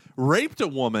guy raped a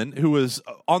woman who was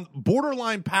on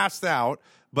borderline passed out,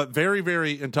 but very,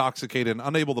 very intoxicated and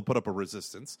unable to put up a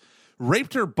resistance.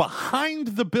 Raped her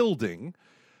behind the building,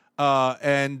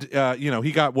 and he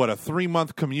got, a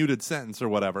 3-month commuted sentence or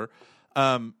whatever.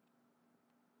 And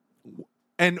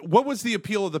what was the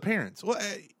appeal of the parents? Well,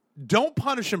 don't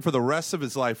punish him for the rest of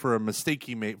his life for a mistake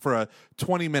he made, for a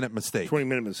 20-minute mistake.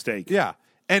 20-minute mistake. Yeah.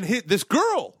 And this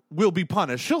girl will be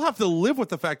punished. She'll have to live with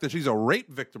the fact that she's a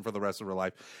rape victim for the rest of her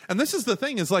life. And this is the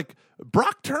thing, is like,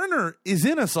 Brock Turner is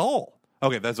in us all.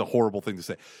 Okay, that's a horrible thing to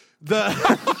say. That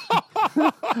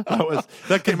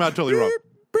came out totally wrong.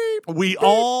 We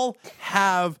all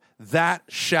have that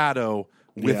shadow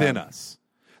within us.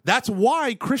 That's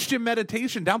why Christian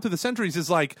meditation down through the centuries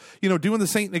is like, doing the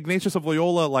St. Ignatius of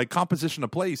Loyola, like, composition of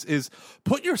place, is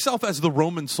put yourself as the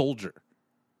Roman soldier.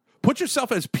 Put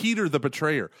yourself as Peter the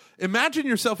betrayer. Imagine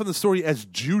yourself in the story as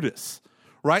Judas,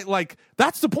 right? Like,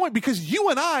 that's the point, because you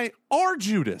and I are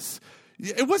Judas.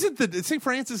 It wasn't St.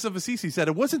 Francis of Assisi said,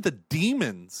 it wasn't the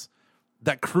demons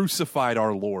that crucified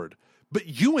our Lord, but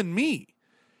you and me.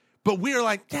 But we're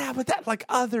like, yeah, but that, like,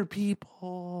 other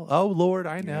people. Oh, Lord,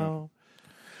 I know. Yeah.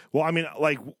 Well, I mean,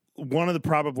 like, one of the,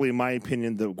 probably, in my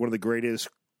opinion, one of the greatest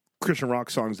Christian rock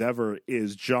songs ever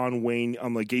is John Wayne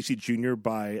Gacy Jr.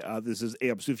 by this is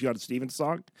A. Sufjan Stevens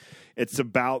song. It's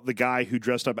about the guy who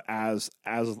dressed up as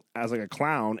like a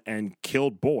clown and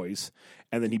killed boys,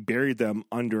 and then he buried them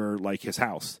under, like, his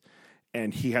house.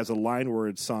 And he has a line where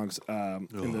it's songs, and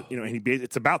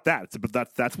it's about that.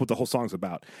 That's what the whole song's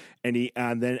about. And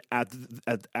then at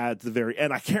the very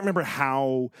end, I can't remember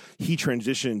how he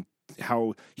transitions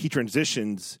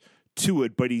to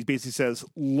it, but he basically says,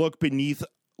 look beneath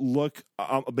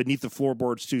the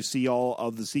floorboards to see all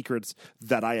of the secrets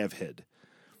that I have hid.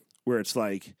 Where it's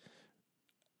like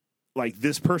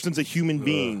this person's a human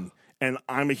being and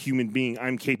I'm a human being.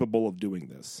 I'm capable of doing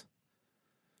this.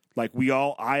 Like,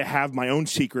 I have my own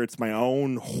secrets, my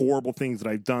own horrible things that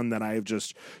I've done that I have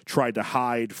just tried to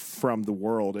hide from the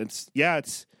world.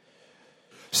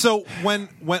 So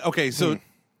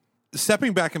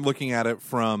stepping back and looking at it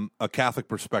from a Catholic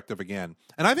perspective again,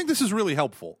 and I think this is really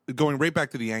helpful, going right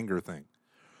back to the anger thing.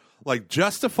 Like,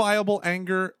 justifiable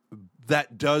anger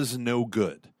that does no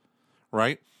good,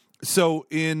 right? So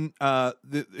in kind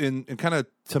of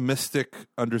Thomistic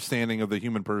understanding of the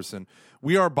human person,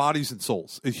 we are bodies and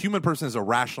souls. A human person is a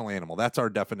rational animal. That's our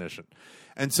definition.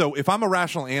 And so if I'm a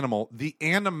rational animal, the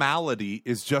animality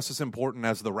is just as important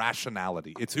as the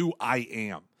rationality. It's who I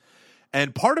am.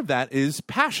 And part of that is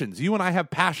passions. You and I have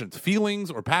passions.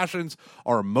 Feelings or passions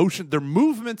are emotion. They're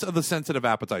movements of the sensitive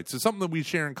appetites. It's something that we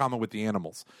share in common with the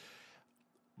animals.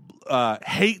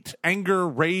 Hate, anger,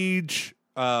 rage,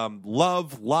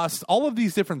 love, lust, all of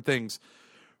these different things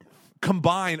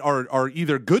combined are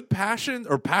either good passion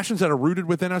or passions that are rooted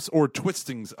within us, or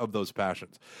twistings of those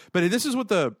passions. But this is what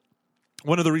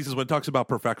one of the reasons when it talks about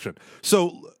perfection.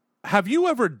 So have you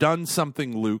ever done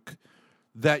something, Luke,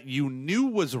 that you knew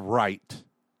was right?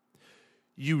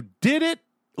 You did it,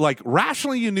 like,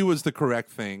 rationally you knew was the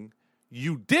correct thing.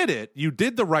 You did it, you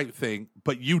did the right thing,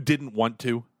 but you didn't want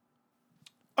to?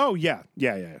 Oh, yeah.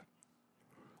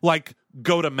 Like,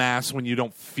 go to mass when you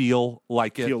don't feel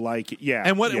like it. Yeah.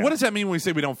 And what does that mean when we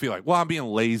say we don't feel like? Well, I'm being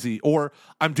lazy, or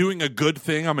I'm doing a good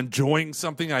thing, I'm enjoying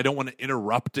something, I don't want to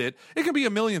interrupt it. It can be a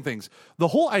million things. The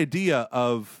whole idea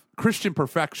of Christian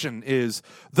perfection is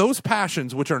those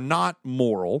passions which are not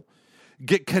moral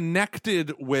get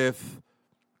connected with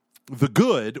the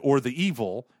good or the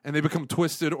evil, and they become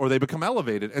twisted or they become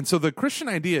elevated. And so the Christian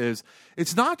idea is,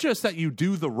 it's not just that you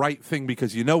do the right thing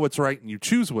because you know what's right and you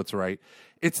choose what's right.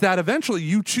 It's that eventually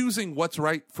you choosing what's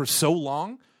right for so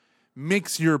long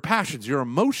makes your passions, your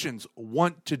emotions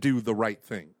want to do the right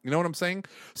thing. You know what I'm saying?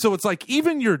 So it's like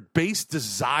even your base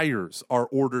desires are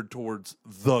ordered towards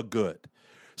the good.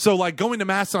 So like going to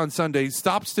mass on Sunday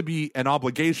stops to be an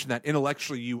obligation that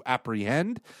intellectually you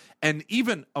apprehend, and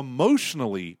even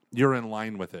emotionally you're in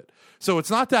line with it. So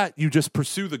it's not that you just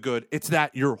pursue the good, it's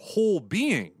that your whole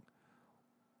being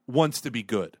wants to be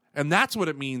good. And that's what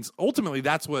it means. Ultimately,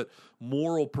 that's what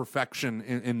moral perfection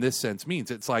in this sense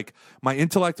means. It's like my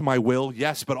intellect, my will,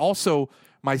 yes, but also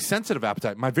my sensitive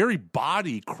appetite. My very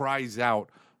body cries out,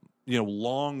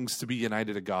 longs to be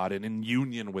united to God and in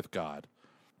union with God.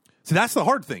 So that's the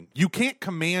hard thing. You can't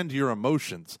command your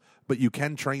emotions, but you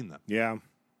can train them. Yeah.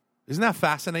 Isn't that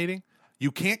fascinating?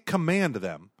 You can't command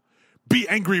them. Be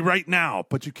angry right now,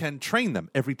 but you can train them.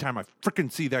 Every time I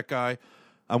frickin' see that guy,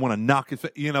 I want to knock his,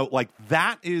 like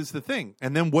that is the thing.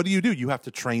 And then what do? You have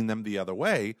to train them the other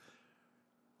way.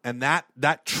 And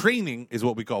that training is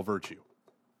what we call virtue.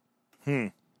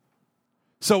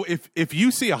 So if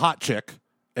you see a hot chick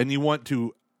and you want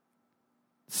to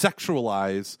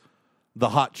sexualize the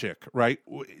hot chick, right?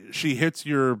 She hits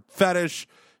your fetish.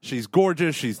 She's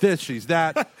gorgeous. She's this. She's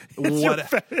that. Your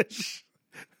fetish.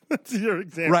 That's your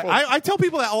example. Right. I tell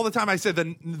people that all the time. I said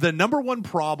the number one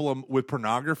problem with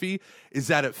pornography is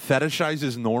that it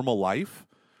fetishizes normal life.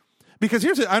 Because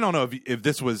I don't know if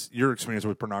this was your experience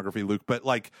with pornography, Luke, but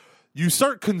like you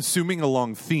start consuming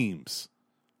along themes,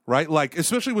 right? Like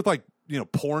especially with like,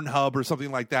 Pornhub or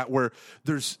something like that, where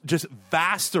there's just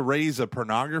vast arrays of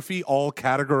pornography, all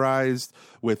categorized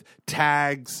with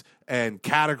tags and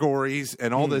categories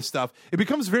and all this stuff. It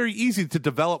becomes very easy to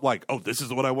develop like, oh, this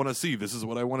is what I want to see. This is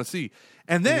what I want to see.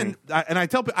 And then,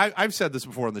 I've said this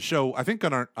before on the show, I think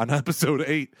on episode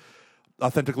 8,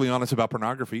 Authentically Honest About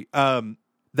Pornography,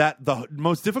 that the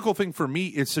most difficult thing for me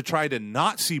is to try to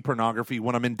not see pornography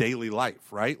when I'm in daily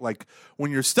life, right? Like when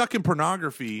you're stuck in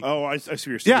pornography. Oh, I see what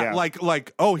you're saying. Yeah,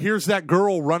 like oh, here's that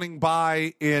girl running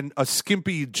by in a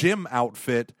skimpy gym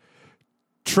outfit,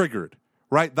 triggered,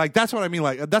 right? Like that's what I mean.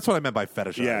 Like that's what I meant by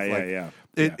fetish. Yeah.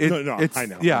 I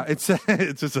know. Yeah, it's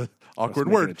just an awkward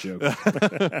word.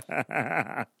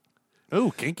 Oh,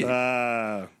 kinky.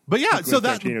 But yeah, so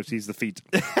that sees the feet.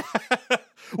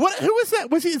 Who is that?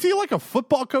 Is he like a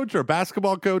football coach or a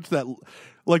basketball coach that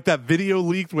like that video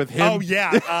leaked with him? Oh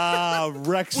yeah,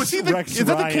 Rex. Was he Rex is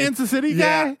that Ryan. the Kansas City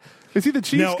guy? Is he the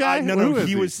Chiefs guy? No.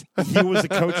 He was a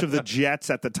coach of the Jets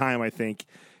at the time. I think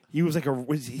he was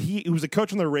he was a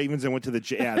coach on the Ravens and went to the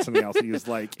Jets. Something else. He was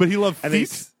like, but he loved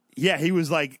feet. Yeah, he was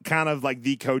like kind of like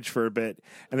the coach for a bit,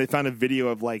 and they found a video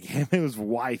of like him and his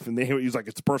wife, and he was like,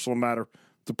 "It's a personal matter.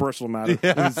 It's a personal matter."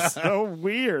 Yeah. It was so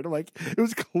weird. Like it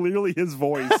was clearly his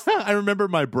voice. I remember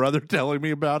my brother telling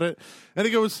me about it, and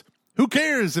he goes, "Who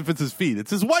cares if it's his feet?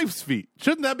 It's his wife's feet.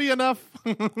 Shouldn't that be enough?"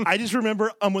 I just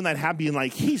remember when that happened, being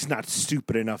like, "He's not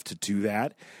stupid enough to do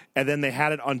that." And then they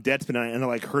had it on Deadspin, and I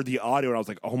like heard the audio, and I was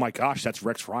like, "Oh my gosh, that's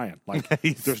Rex Ryan!" Like,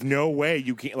 there's no way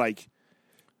you can't like.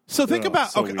 So think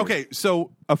about okay.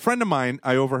 So a friend of mine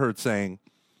I overheard saying,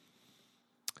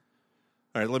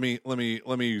 "All right,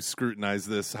 let me scrutinize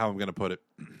this. How I'm going to put it.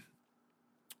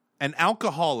 An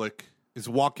alcoholic is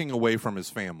walking away from his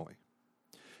family,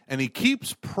 and he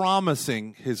keeps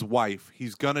promising his wife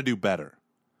he's going to do better,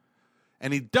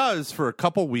 and he does for a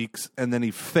couple weeks, and then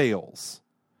he fails,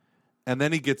 and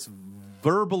then he gets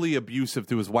verbally abusive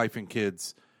to his wife and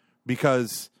kids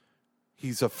because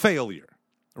he's a failure."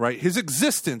 Right? His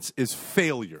existence is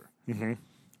failure. Mm-hmm.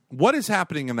 What is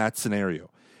happening in that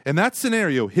scenario? In that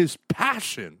scenario, his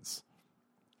passions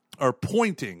are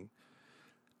pointing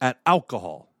at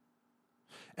alcohol.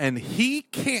 And he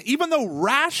can't, even though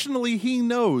rationally he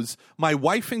knows my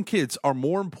wife and kids are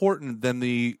more important than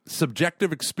the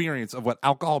subjective experience of what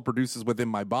alcohol produces within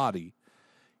my body,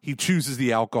 he chooses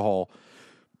the alcohol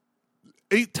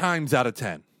 8 times out of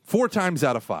 10, 4 times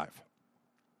out of 5.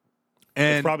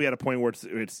 And it's probably at a point where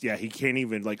it's he can't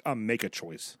even like make a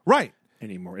choice right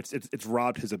anymore. It's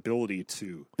robbed his ability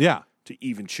to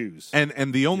even choose.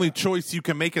 And the only choice you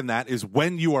can make in that is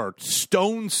when you are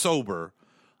stone sober,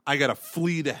 I got to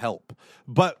flee to help.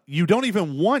 But you don't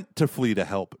even want to flee to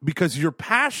help because your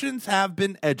passions have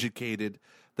been educated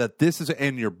that this is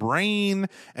in your brain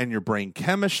and your brain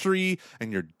chemistry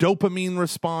and your dopamine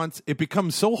response. It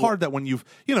becomes so hard that when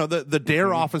the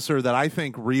DARE officer that I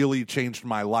think really changed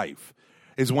my life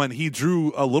is when he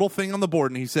drew a little thing on the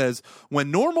board and he says, when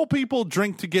normal people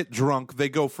drink to get drunk, they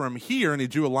go from here, and he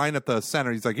drew a line at the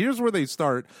center. He's like, here's where they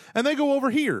start, and they go over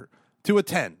here to a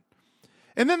 10.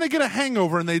 And then they get a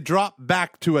hangover and they drop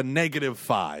back to a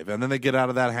 -5. And then they get out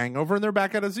of that hangover and they're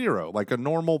back at a 0, like a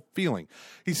normal feeling.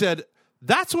 He said,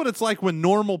 that's what it's like when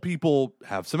normal people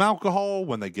have some alcohol,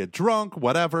 when they get drunk,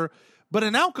 whatever. But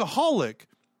an alcoholic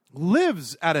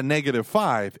lives at a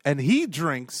 -5, and he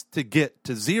drinks to get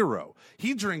to 0.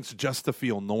 He drinks just to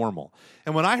feel normal.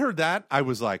 And when I heard that, I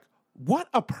was like, what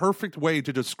a perfect way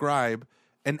to describe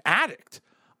an addict.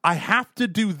 I have to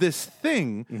do this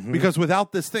thing because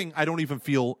without this thing, I don't even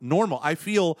feel normal. I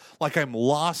feel like I'm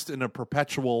lost in a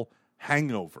perpetual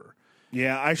hangover.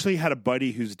 Yeah, I actually had a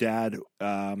buddy whose dad,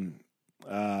 I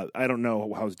don't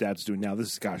know how his dad's doing now.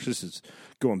 This is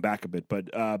going back a bit,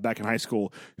 but back in high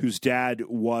school, whose dad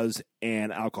was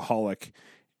an alcoholic.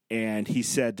 And he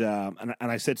said, and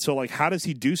I said, so like, how does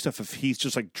he do stuff if he's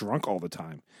just like drunk all the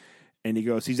time? And he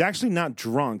goes, he's actually not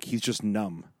drunk. He's just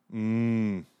numb.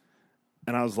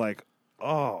 And I was like,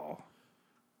 oh.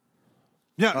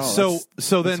 Yeah. Oh,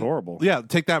 so then that's horrible. Yeah,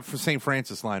 take that for St.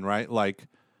 Francis line, right? Like,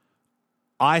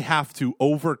 I have to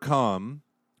overcome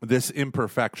this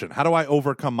imperfection. How do I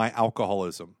overcome my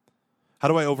alcoholism? How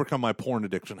do I overcome my porn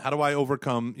addiction? How do I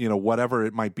overcome, whatever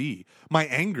it might be? My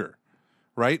anger,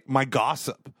 right? My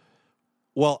gossip.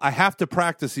 Well, I have to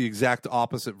practice the exact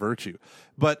opposite virtue.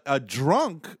 But a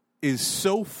drunk is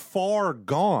so far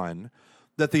gone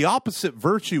that the opposite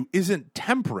virtue isn't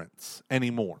temperance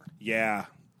anymore. Yeah.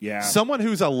 Yeah. Someone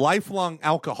who's a lifelong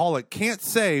alcoholic can't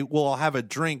say, well, I'll have a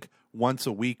drink once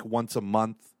a week, once a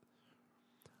month.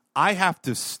 I have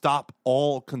to stop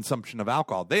all consumption of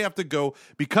alcohol. They have to go,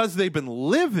 because they've been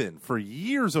living for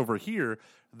years over here,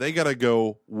 they got to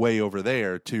go way over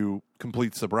there to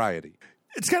complete sobriety.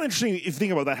 It's kind of interesting if you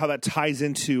think about that, how that ties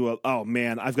into, oh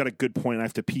man, I've got a good point. I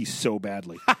have to pee so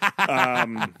badly.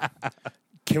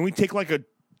 Can we take like a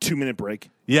 2-minute break?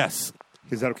 Yes.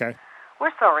 Is that okay?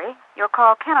 We're sorry. Your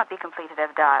call cannot be completed as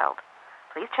dialed.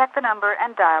 Please check the number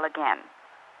and dial again.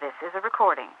 This is a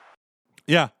recording.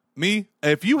 Yeah. Me,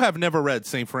 if you have never read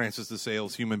St. Francis de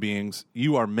Sales, Human Beings,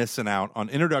 you are missing out on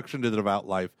Introduction to the Devout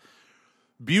Life.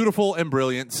 Beautiful and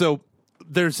brilliant. So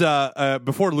there's,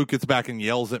 before Luke gets back and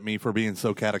yells at me for being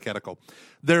so catechetical,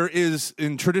 there is,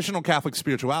 in traditional Catholic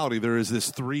spirituality, there is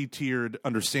this 3-tiered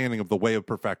understanding of the way of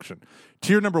perfection.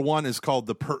 Tier number 1 is called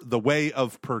the way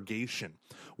of purgation.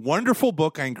 Wonderful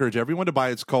book. I encourage everyone to buy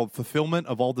it. It's called Fulfillment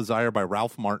of All Desire by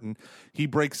Ralph Martin. He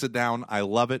breaks it down. I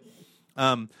love it.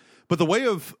 But the way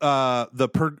of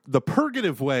the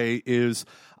purgative way is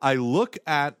I look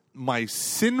at my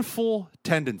sinful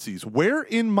tendencies. Where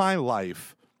in my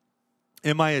life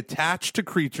am I attached to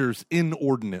creatures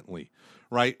inordinately,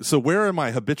 right? So where are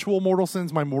my habitual mortal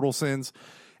sins,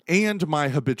 and my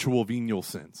habitual venial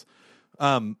sins?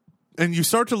 And you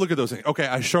start to look at those things. Okay,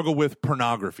 I struggle with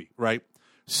pornography, right?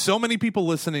 So many people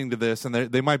listening to this, and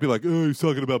they might be like, oh, he's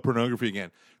talking about pornography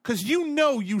again. Because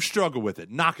you struggle with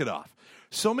it. Knock it off.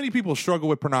 So many people struggle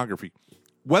with pornography.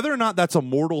 Whether or not that's a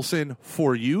mortal sin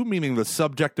for you, meaning the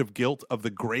subjective guilt of the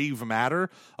grave matter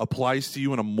applies to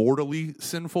you in a mortally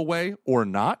sinful way or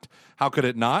not. How could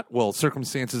it not? Well,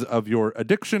 circumstances of your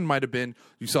addiction might have been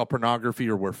you saw pornography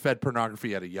or were fed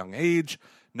pornography at a young age.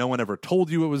 No one ever told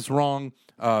you it was wrong.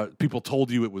 People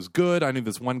told you it was good. I knew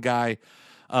this one guy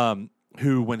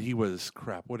who, when he was,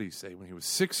 what did he say? When he was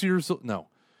 6 years old? No.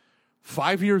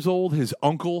 5 years old, his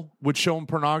uncle would show him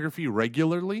pornography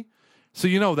regularly. So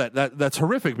that's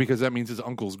horrific because that means his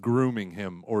uncle's grooming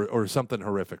him or something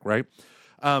horrific, right?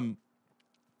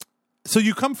 So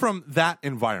you come from that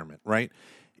environment, right?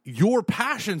 Your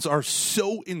passions are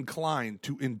so inclined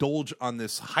to indulge on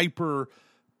this hyper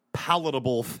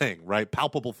palatable thing, right?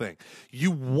 Palpable thing. You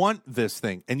want this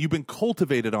thing, and you've been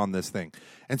cultivated on this thing.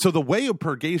 And so the way of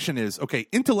purgation is, okay,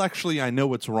 intellectually I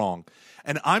know it's wrong,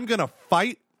 and I'm going to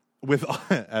fight with,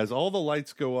 as all the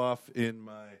lights go off in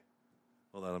my,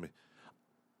 hold on,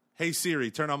 hey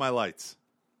Siri, turn on my lights.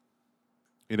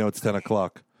 It's 10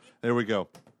 o'clock. There we go.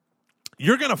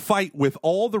 You're going to fight with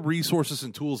all the resources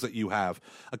and tools that you have.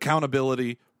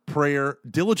 Accountability, prayer,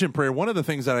 diligent prayer. One of the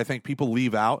things that I think people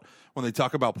leave out when they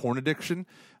talk about porn addiction,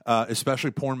 especially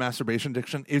porn masturbation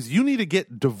addiction, is you need to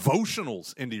get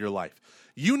devotionals into your life.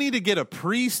 You need to get a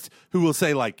priest who will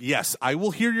say, like, yes, I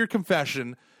will hear your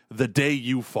confession the day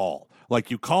you fall.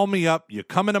 Like, you call me up, you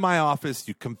come into my office,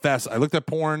 you confess, I looked at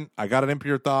porn, I got an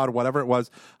impure thought, whatever it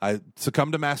was, I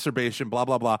succumbed to masturbation, blah,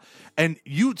 blah, blah. And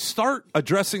you start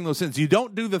addressing those sins. You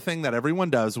don't do the thing that everyone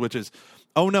does, which is,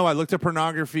 oh no, I looked at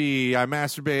pornography, I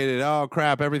masturbated, oh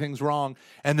crap, everything's wrong.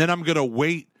 And then I'm going to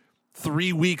wait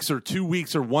 3 weeks or 2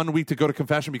 weeks or 1 week to go to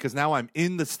confession because now I'm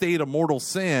in the state of mortal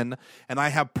sin and I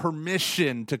have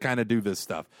permission to kind of do this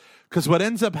stuff. Because what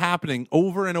ends up happening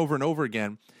over and over and over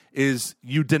again is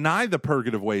you deny the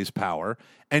purgative way's power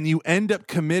and you end up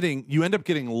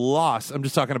getting lost. I'm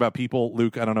just talking about people,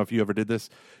 Luke, I don't know if you ever did this.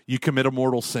 You commit a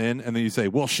mortal sin and then you say,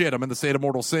 well, shit, I'm in the state of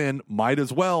mortal sin. Might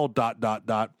as well, ...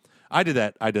 I did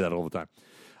that all the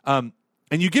time.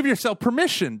 And you give yourself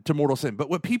permission to mortal sin. But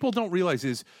what people don't realize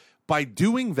is by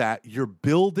doing that, you're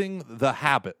building the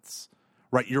habits,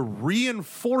 right? You're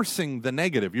reinforcing the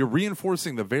negative. You're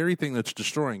reinforcing the very thing that's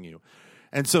destroying you.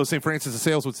 And so St. Francis de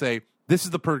Sales would say, this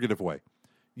is the purgative way.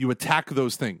 You attack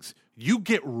those things. You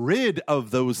get rid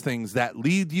of those things that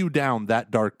lead you down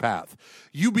that dark path.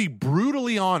 You be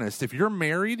brutally honest. If you're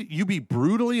married, you be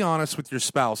brutally honest with your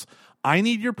spouse. I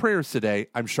need your prayers today.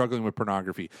 I'm struggling with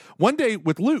pornography. One day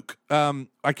with Luke,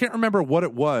 I can't remember what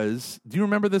it was. Do you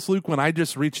remember this, Luke, when I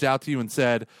just reached out to you and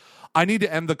said, I need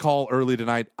to end the call early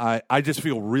tonight. I just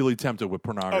feel really tempted with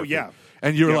pornography. Oh, yeah.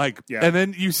 And you're yeah. And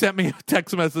then you sent me a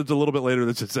text message a little bit later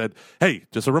that just said, hey,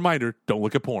 just a reminder, don't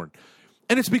look at porn.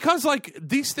 And it's because, like,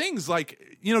 these things,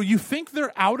 like, you know, you think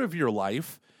they're out of your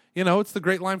life. You know, it's the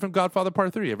great line from Godfather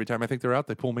Part 3. Every time I think they're out,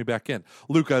 they pull me back in.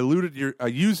 Luke, I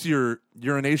used your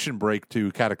urination break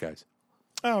to catechize.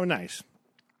 Oh, nice.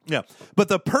 Yeah. But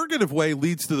the purgative way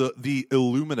leads to the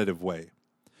illuminative way,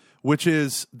 which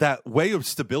is that way of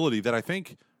stability that I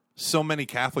think so many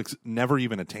Catholics never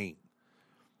even attain.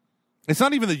 It's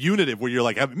not even the unitive where you're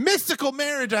like, I have mystical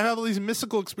marriage, I have all these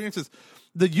mystical experiences.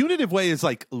 The unitive way is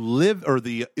like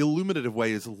the illuminative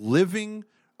way is living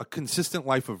a consistent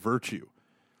life of virtue.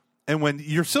 And when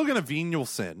you're still going to venial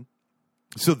sin,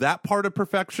 so that part of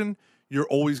perfection, you're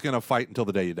always going to fight until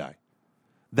the day you die.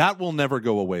 That will never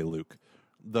go away, Luke.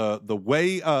 The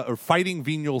way of fighting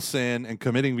venial sin and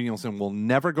committing venial sin will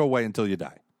never go away until you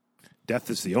die. Death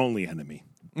is the only enemy.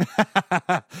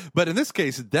 But in this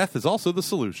case, death is also the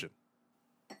solution.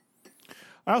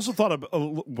 I also thought about,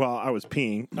 while I was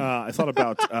peeing, I thought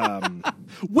about...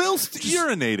 Whilst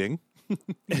urinating.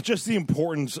 just the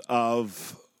importance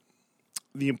of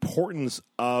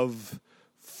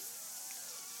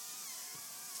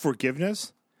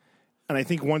forgiveness. And I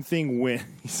think one thing when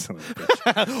son of a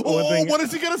bitch. What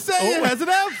is he going to say? It has an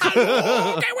F.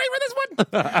 Can't wait for this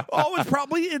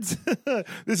one.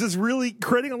 This is really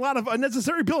creating a lot of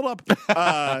unnecessary buildup.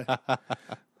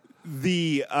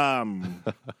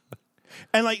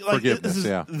 And like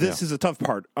this is a tough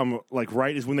part.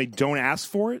 Right, is when they don't ask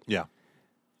for it. Yeah.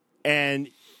 And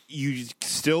you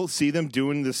still see them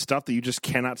doing this stuff that you just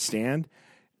cannot stand.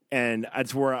 And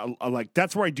that's where I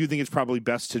do think it's probably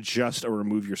best to just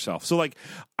remove yourself. So like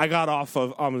I got off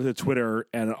of the Twitter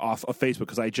and off of Facebook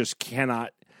because I just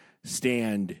cannot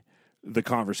stand the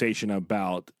conversation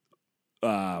about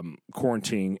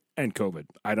quarantine and COVID.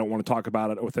 I don't want to talk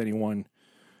about it with anyone.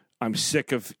 I'm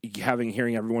sick of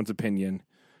hearing everyone's opinion.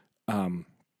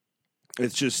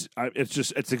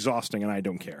 It's exhausting, and I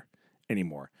don't care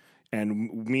anymore.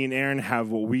 And me and Aaron have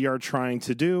what we are trying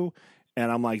to do. And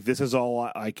I'm like, this is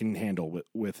all I can handle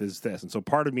with is this. And so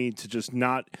part of me to just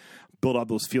not build up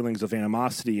those feelings of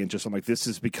animosity and I'm like, this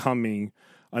is becoming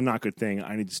a not good thing.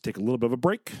 I need to take a little bit of a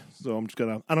break. So I'm just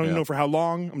going to, I don't even know for how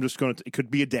long. I'm just going to, it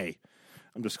could be a day.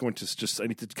 I'm just going to I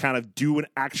need to kind of do an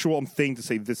actual thing to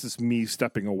say, this is me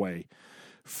stepping away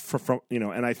from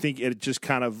and I think it just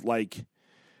kind of like,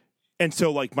 and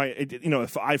so like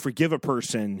if I forgive a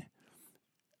person,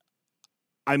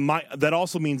 that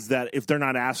also means that if they're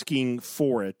not asking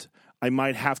for it, I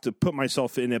might have to put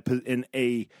myself in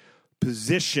a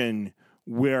position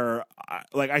where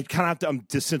I kind of have to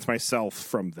distance myself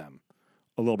from them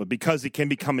a little bit because it can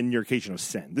become an indication of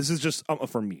sin. This is just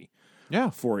for me.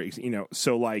 Yeah.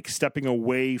 So like stepping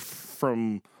away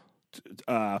from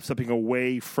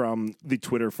the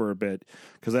Twitter for a bit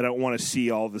because I don't want to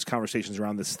see all this conversations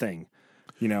around this thing.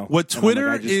 What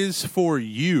Twitter is for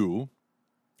you.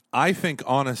 I think,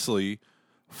 honestly,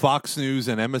 Fox News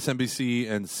and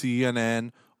MSNBC and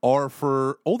CNN are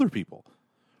for older people.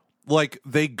 Like,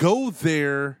 they go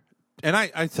there, and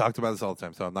I talked about this all the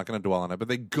time, so I'm not going to dwell on it, but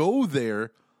they go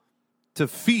there to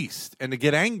feast and to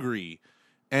get angry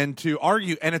and to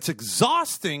argue, and it's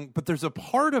exhausting, but there's a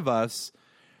part of us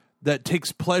that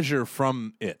takes pleasure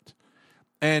from it.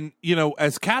 And,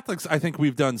 as Catholics, I think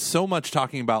we've done so much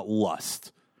talking about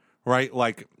lust. Right?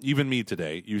 Like, even me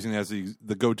today, using it as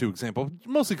the go-to example,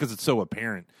 mostly because it's so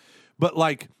apparent. But,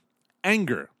 like,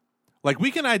 anger. Like,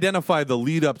 we can identify the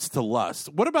lead-ups to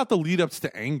lust. What about the lead-ups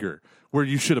to anger, where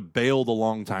you should have bailed a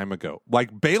long time ago?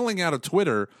 Like, bailing out of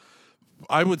Twitter,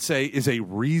 I would say, is a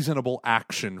reasonable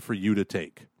action for you to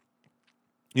take.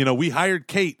 We hired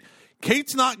Kate.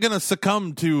 Kate's not going to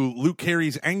succumb to Luke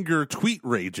Carey's anger tweet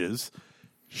rages.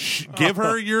 Give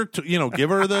her give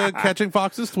her the Catching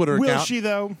Foxes Twitter account. Will she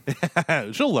though?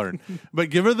 She'll learn. But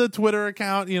give her the Twitter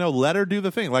account, let her do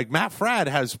the thing. Like Matt Fradd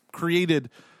has created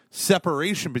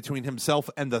separation between himself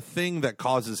and the thing that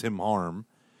causes him harm.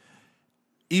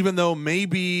 Even though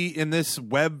maybe in this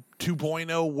Web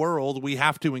 2.0 world, we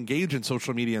have to engage in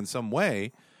social media in some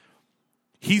way,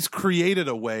 he's created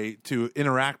a way to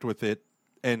interact with it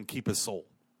and keep his soul.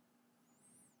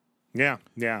 Yeah.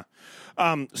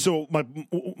 So my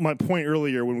point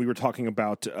earlier when we were talking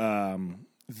about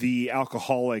the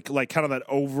alcoholic, like kind of that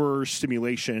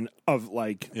overstimulation of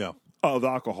of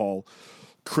alcohol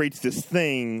creates this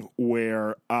thing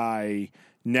where I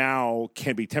now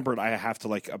can't be tempered. I have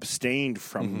to abstain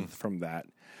from that.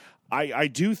 I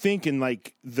do think in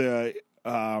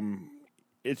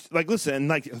it's like, listen,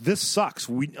 this sucks.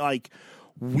 We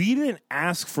didn't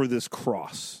ask for this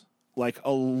cross. A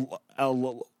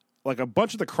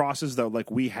bunch of the crosses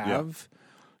that we have,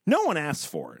 No one asked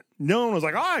for it. No one was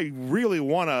like, I really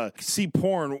want to see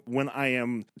porn when I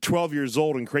am 12 years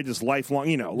old and create this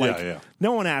lifelong, no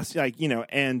one asked,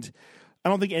 and I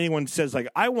don't think anyone says, like,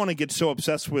 I want to get so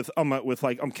obsessed with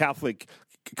Catholic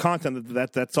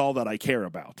content that's all that I care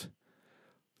about.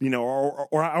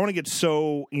 Or I want to get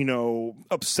so,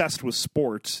 obsessed with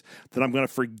sports that I'm going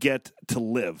to forget to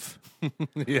live.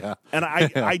 Yeah. And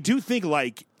I do think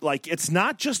like it's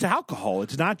not just alcohol.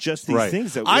 It's not just these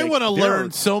things that I want to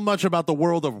learn so much about the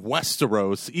world of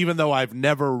Westeros, even though I've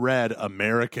never read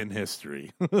American history.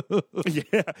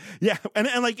 Yeah.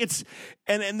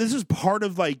 And this is part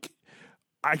of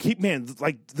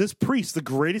this priest, the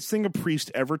greatest thing a priest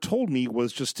ever told me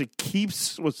was to keep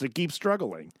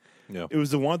struggling. Yeah. It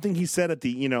was the one thing he said at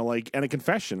the, in a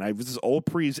confession. I was this old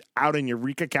priest out in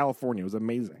Eureka, California. It was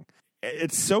amazing.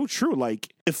 It's so true.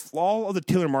 Like, if all of the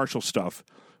Taylor Marshall stuff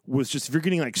was just, if you're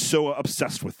getting so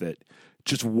obsessed with it,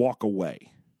 just walk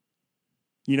away.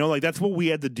 That's what we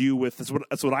had to do with,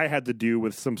 that's what I had to do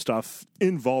with some stuff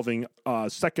involving a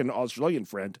second Australian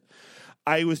friend.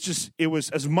 It was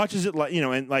as much as it,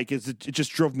 it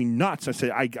just drove me nuts. I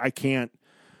said, I can't.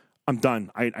 I'm done.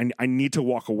 I need to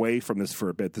walk away from this for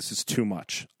a bit. This is too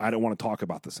much. I don't want to talk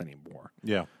about this anymore.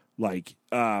 Yeah.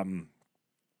 I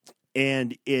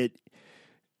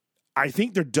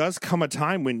think there does come a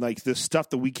time when this stuff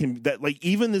that we can,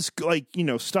 even this,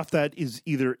 stuff that is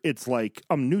either it's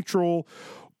neutral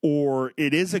or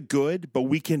it is a good, but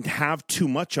we can have too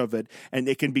much of it and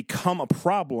it can become a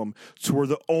problem to where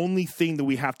the only thing that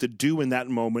we have to do in that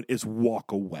moment is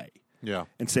walk away. Yeah.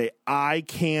 And say, I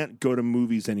can't go to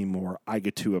movies anymore. I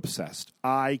get too obsessed.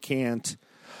 I can't.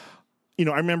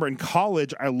 I remember in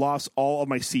college, I lost all of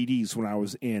my CDs when I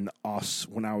was in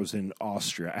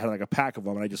Austria. I had a pack of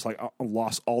them, and I just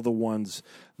lost all the ones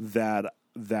that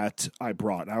I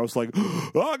brought. And I was like,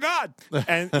 oh God.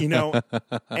 And,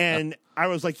 and I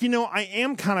was like, I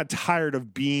am kind of tired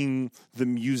of being the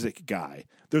music guy.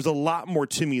 There's a lot more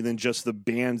to me than just the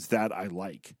bands that I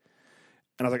like.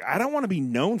 And I was like, I don't want to be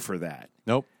known for that.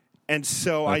 Nope. And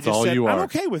so I just said, I'm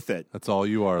okay with it. That's all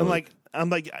you are. I'm like,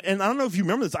 and I don't know if you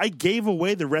remember this. I gave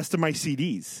away the rest of my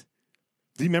CDs.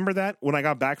 Do you remember that? When I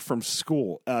got back from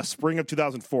school, spring of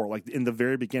 2004, in the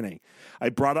very beginning, I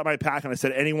brought up my pack and I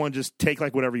said, anyone just take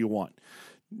whatever you want.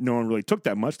 No one really took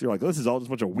that much. They were like, this is all just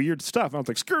a bunch of weweird stuff. And I was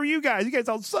like, screw you guys. You guys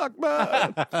all suck,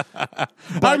 man.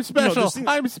 I'm special.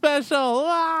 I'm special.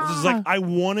 This is I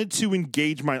wanted to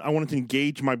engage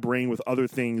my brain with other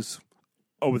things,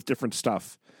 with different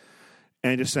stuff.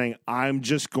 And just saying, I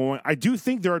do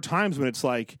think there are times when it's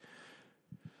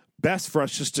best for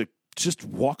us just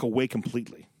walk away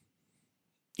completely.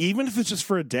 Even if it's just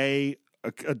for a day,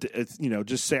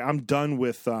 just say, I'm done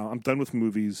with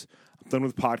movies. I'm done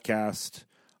with podcasts.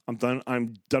 I'm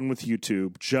done with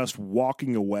YouTube. Just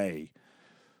walking away.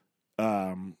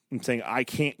 I'm saying I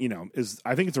can't.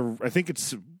 I think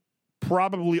it's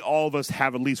probably all of us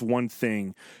have at least one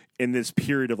thing in this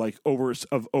period of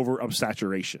over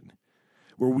saturation,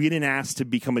 where we didn't ask to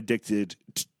become addicted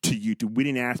to YouTube. We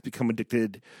didn't ask to become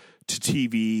addicted to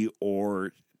TV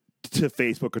or to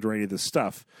Facebook or any of this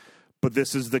stuff. But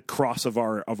this is the cross of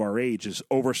our age, is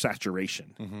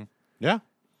oversaturation. Mm-hmm. Yeah.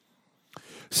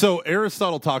 So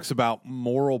Aristotle talks about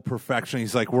moral perfection.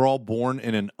 He's like, we're all born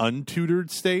in an untutored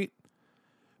state.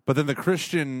 But then the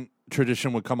Christian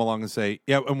tradition would come along and say,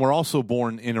 yeah, and we're also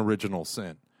born in original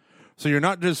sin. So you're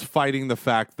not just fighting the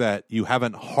fact that you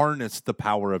haven't harnessed the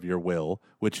power of your will,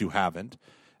 which you haven't,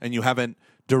 and you haven't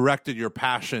directed your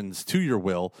passions to your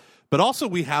will, but also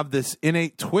we have this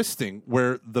innate twisting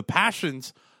where the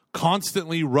passions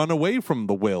constantly run away from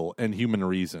the will and human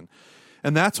reason.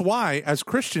 And that's why, as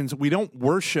Christians, we don't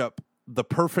worship the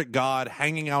perfect God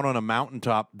hanging out on a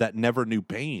mountaintop that never knew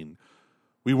pain.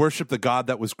 We worship the God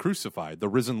that was crucified, the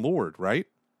risen Lord, right?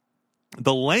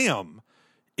 The Lamb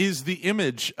is the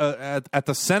image at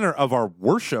the center of our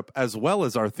worship as well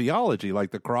as our theology,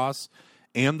 like the cross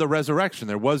and the resurrection.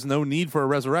 There was no need for a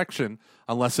resurrection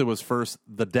unless it was first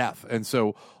the death. And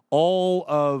so all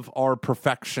of our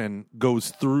perfection goes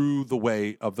through the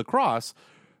way of the cross.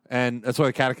 And that's why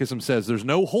the Catechism says there's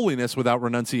no holiness without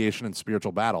renunciation and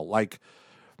spiritual battle. Like,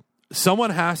 someone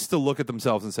has to look at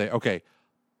themselves and say, okay,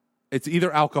 it's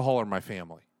either alcohol or my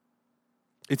family.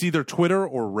 It's either Twitter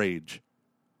or rage.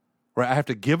 Right? I have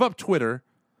to give up Twitter,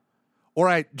 or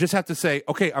I just have to say,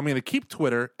 okay, I'm going to keep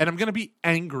Twitter, and I'm going to be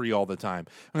angry all the time.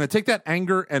 I'm going to take that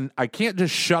anger, and I can't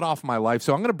just shut off my life,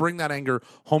 so I'm going to bring that anger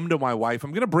home to my wife.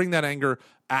 I'm going to bring that anger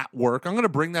at work. I'm going to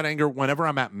bring that anger whenever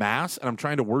I'm at Mass, and I'm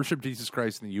trying to worship Jesus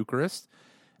Christ in the Eucharist,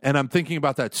 and I'm thinking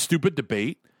about that stupid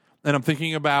debate And I'm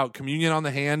thinking about communion on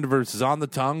the hand versus on the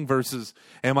tongue versus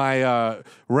am I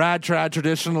rad, trad,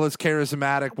 traditionalist,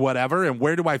 charismatic, whatever, and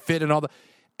where do I fit in all the...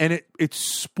 And it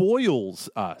spoils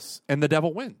us, and the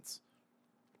devil wins.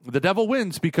 The devil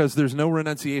wins because there's no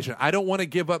renunciation. I don't want to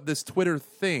give up this Twitter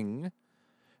thing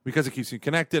because it keeps me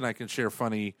connected and I can share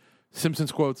funny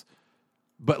Simpsons quotes.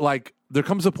 But, like, there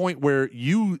comes a point where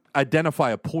you identify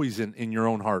a poison in your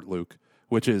own heart, Luke,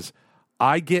 which is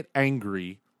I get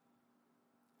angry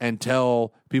and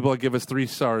tell people that give us 3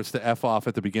 stars to F off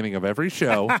at the beginning of every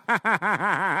show.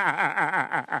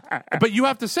 But you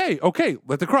have to say, okay,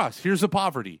 let the cross. Here's the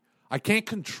poverty. I can't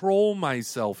control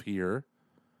myself here.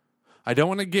 I don't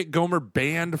want to get Gomer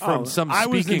banned from some speaking I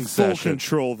was in full session.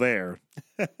 control there.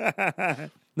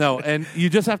 No, and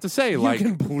you just have to say, like...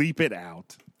 You can bleep it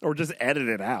out. Or just edit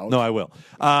it out. No, I will.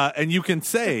 And you can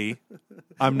say,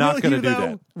 I'm not going to do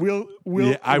that. Will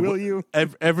you?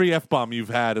 Every F-bomb you've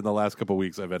had in the last couple of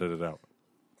weeks, I've edited out.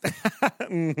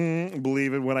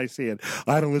 Believe it when I see it.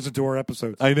 I don't listen to our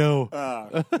episodes. I know.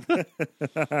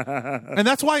 And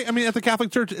that's why, I mean, at the Catholic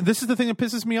Church, this is the thing that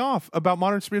pisses me off about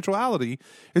modern spirituality,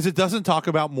 is it doesn't talk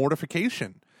about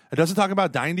mortification. It doesn't talk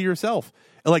about dying to yourself.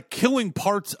 Like killing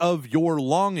parts of your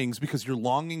longings because your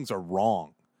longings are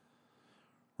wrong.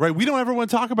 Right? We don't ever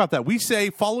want to talk about that. We say,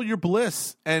 follow your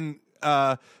bliss and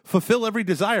fulfill every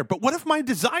desire. But what if my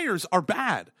desires are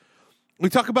bad? We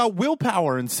talk about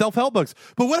willpower and self-help books.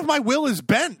 But what if my will is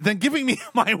bent? Then giving me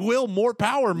my will more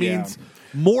power means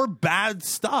more bad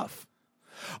stuff.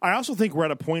 I also think we're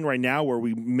at a point right now where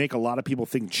we make a lot of people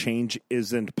think change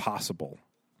isn't possible.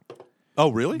 Oh,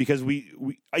 really? Because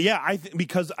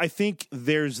because I think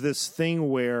there's this thing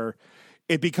where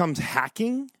it becomes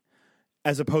hacking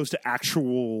as opposed to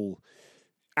actual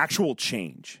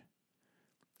change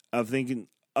of thinking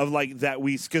of like that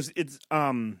because it's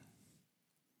so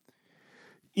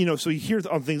you hear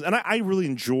on things, and I really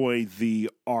enjoy the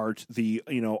art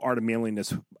of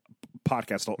manliness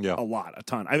podcast a lot, a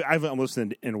ton. I haven't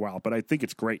listened in a while, but I think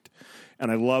it's great,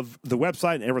 and I love the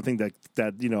website and everything that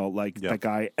that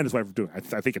guy and his wife are doing.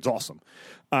 I think it's awesome.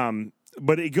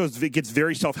 But it gets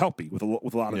very self-helpy with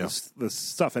a lot of this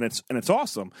stuff, and it's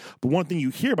awesome. But one thing you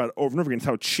hear about over and over again is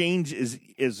how change is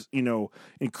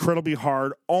incredibly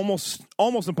hard, almost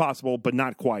impossible, but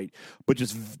not quite, but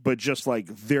just like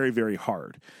very, very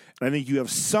hard. And I think you have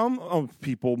some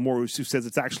people more who says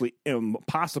it's actually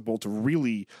impossible to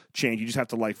really change. You just have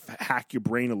to like hack your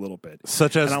brain a little bit,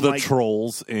 such as the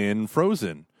trolls in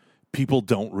Frozen. People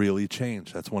don't really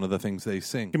change. That's one of the things they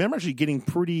sing. I remember actually getting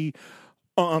pretty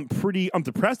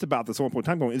depressed about this at one point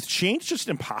in time. Going, is change just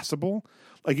impossible?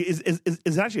 Like, is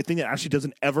actually a thing that actually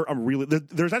doesn't ever really?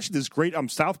 There's actually this great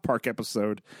South Park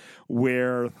episode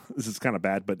where this is kind of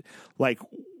bad, but like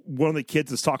one of the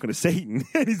kids is talking to Satan,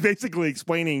 and he's basically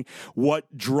explaining what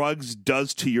drugs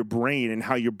does to your brain and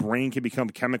how your brain can become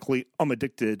chemically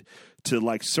addicted to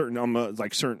like certain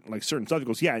stuff. He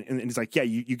goes, yeah, and he's like, yeah,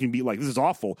 you can be like, this is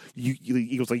awful.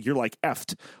 He goes like, you're like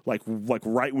effed, like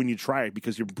right when you try it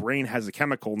because your brain has a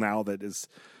chemical now that is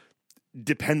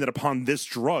dependent upon this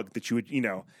drug that you would,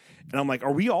 And I'm like,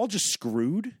 are we all just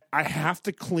screwed? I have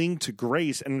to cling to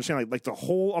grace and understand like the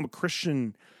whole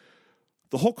Christian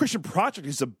project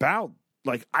is about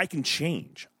like I can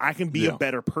change. I can be a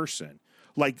better person.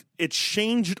 Like it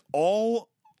changed all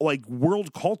like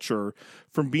world culture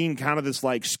from being kind of this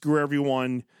like screw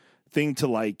everyone thing to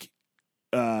like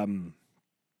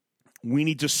we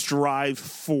need to strive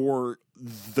for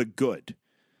the good.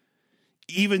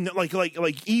 Even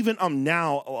like even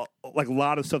now like a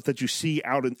lot of stuff that you see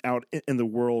out in the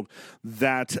world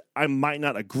that I might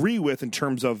not agree with in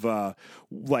terms of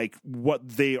like what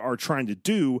they are trying to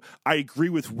do, I agree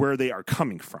with where they are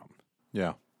coming from.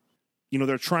 Yeah.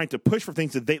 They're trying to push for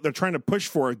things that they're trying to push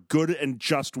for a good and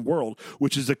just world,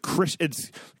 which is it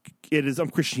is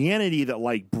Christianity that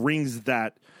like brings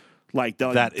that like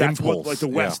that that's impulse. What like the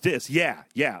West is. Yeah.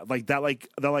 Like that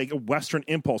Western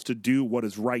impulse to do what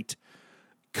is right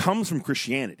comes from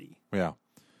Christianity. Yeah.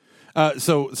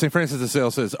 So St. Francis de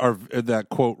Sales says that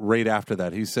quote right after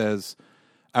that. He says,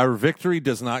 "Our victory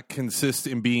does not consist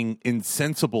in being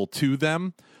insensible to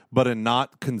them, but in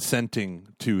not consenting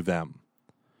to them."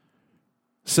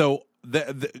 So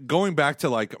going back to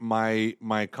like my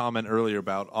comment earlier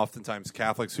about oftentimes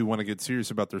Catholics who want to get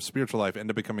serious about their spiritual life end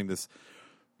up becoming this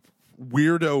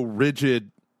weirdo,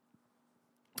 rigid,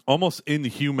 almost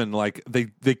inhuman. Like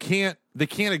they can't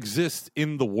exist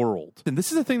in the world. And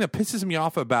this is the thing that pisses me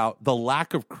off about the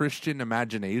lack of Christian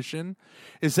imagination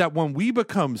is that when we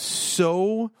become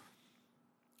so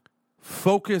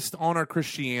focused on our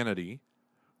Christianity,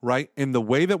 right, in the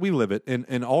way that we live it,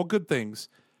 in all good things,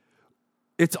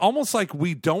 it's almost like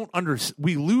we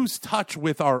we lose touch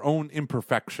with our own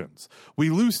imperfections. We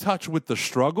lose touch with the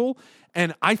struggle.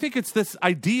 And I think it's this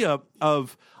idea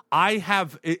of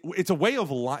it's a way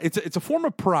of it's a form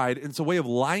of pride. And it's a way of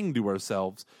lying to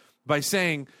ourselves by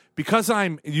saying, because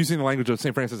I'm using the language of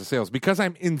St. Francis of Sales, because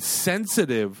I'm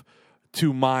insensitive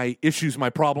to my issues, my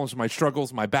problems, my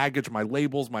struggles, my baggage, my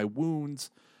labels, my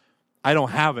wounds, I don't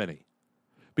have any.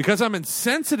 Because I'm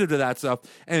insensitive to that stuff,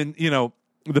 and, you know,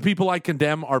 the people I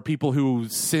condemn are people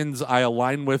whose sins I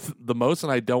align with the most,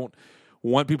 and I don't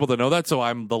want people to know that, so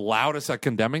I'm the loudest at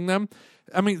condemning them.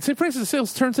 I mean, St. Francis of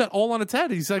Sales turns that all on its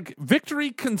head. He's like, victory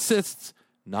consists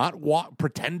not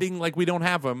pretending like we don't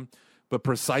have them, but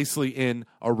precisely in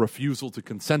a refusal to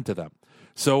consent to them.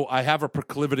 So I have a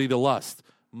proclivity to lust.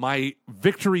 My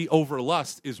victory over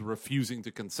lust is refusing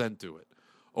to consent to it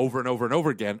over and over and over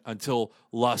again until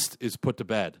lust is put to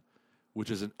bed,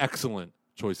 which is an excellent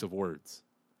choice of words.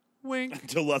 Wink.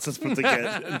 Until lust is put to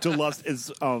bed. Until lust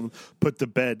is put to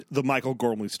bed. The Michael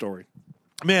Gormley story.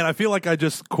 Man, I feel like I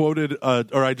just quoted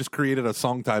or I just created a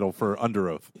song title for Under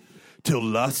Oath. Till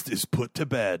lust is put to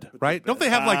bed, right? Don't they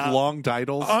have like long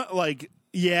titles?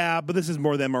 Yeah, but this is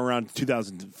more them around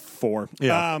 2004.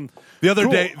 Yeah. The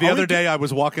other day, I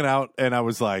was walking out and I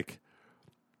was like,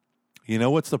 you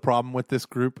know what's the problem with this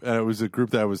group? And it was a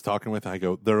group that I was talking with. And I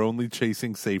go, they're only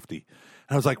chasing safety.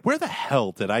 And I was like, where the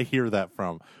hell did I hear that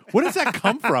from? Where does that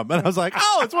come from? And I was like,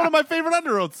 oh, it's one of my favorite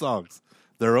Under Oath songs.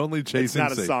 They're only chasing safety.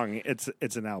 It's not a song.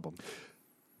 It's an album.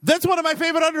 That's one of my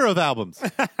favorite Under Oath albums.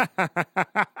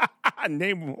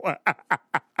 Name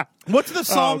What's the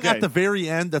song at the very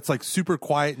end that's like super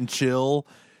quiet and chill?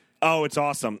 Oh, it's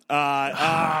awesome.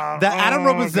 Adam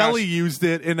Robizelli used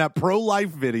it in that pro-life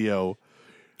video.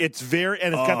 It's and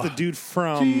it's got the dude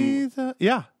from Jesus.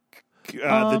 Yeah.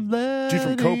 The dude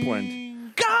from Copeland.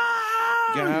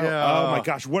 Yeah. Oh my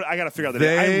gosh! What I got to figure out the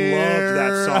name. I love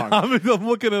that song. I'm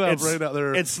looking it up right out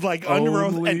there. It's like Under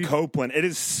Oath and Copeland. It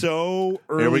is so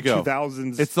early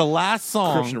 2000s. It's the last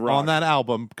song on that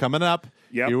album coming up.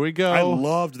 Yep. Here we go. I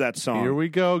loved that song. Here we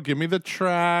go. Give me the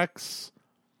tracks.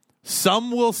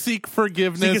 Some will seek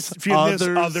forgiveness,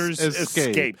 others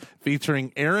escape.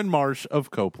 Featuring Aaron Marsh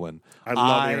of Copeland. I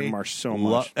love Aaron Marsh so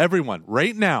much. Everyone,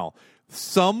 right now,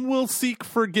 some will seek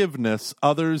forgiveness,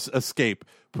 others escape.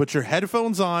 Put your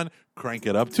headphones on, crank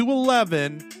it up to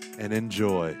 11, and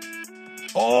enjoy.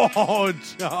 Oh,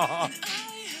 John.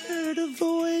 Heard a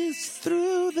voice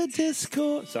through the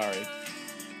Discord. Sorry.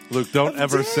 Luke, don't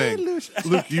ever sing.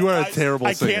 Luke, you are a terrible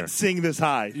singer. I can't sing this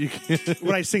high.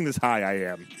 When I sing this high, I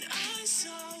am.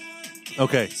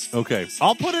 Okay.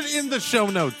 I'll put it in the show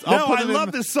notes. I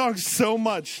love this song so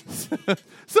much.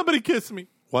 Somebody kiss me.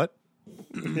 What?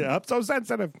 Yeah, I'm so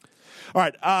sensitive. All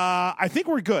right, I think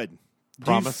we're good.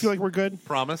 Promise? Do you feel like we're good?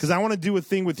 Promise? Because I want to do a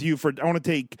thing with you I want to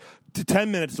take 10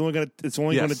 minutes. It's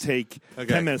only going to take 10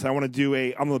 minutes. I want to do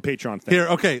I'm on the Patreon thing. Here,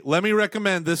 okay. Let me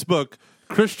recommend this book,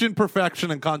 Christian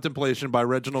Perfection and Contemplation by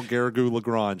Reginald Garrigou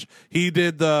Lagrange. He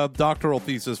did the doctoral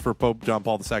thesis for Pope John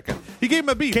Paul II. He gave him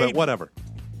a B, but whatever.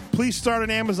 Please start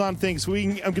an Amazon thing so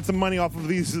we can get some money off of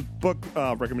these book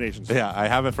recommendations. Yeah, I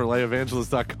have it for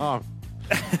layevangelist.com.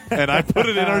 And I put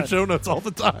it in our show notes all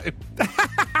the time.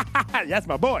 That's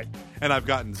my boy. And I've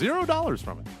gotten $0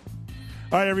 from it.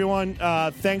 All right, everyone.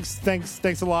 Thanks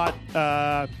a lot.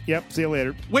 Yep. See you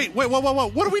later. Wait. What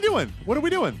are we doing?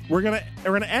 We're gonna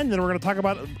end, and we're gonna talk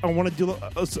about. I want to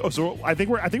do. So I think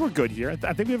we're good here.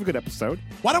 I think we have a good episode.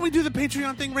 Why don't we do the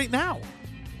Patreon thing right now?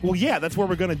 Well, yeah, that's what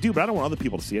we're gonna do. But I don't want other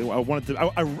people to see it.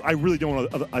 I really don't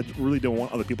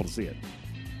want other people to see it.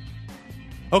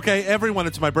 Okay, everyone.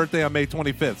 It's my birthday on May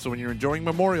 25th. So when you're enjoying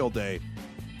Memorial Day,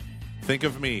 think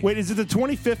of me. Wait, is it the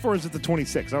 25th or is it the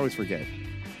 26th? I always forget.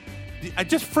 I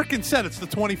just freaking said it's the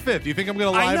 25th. Do you think I'm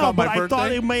going to lie about my birthday? I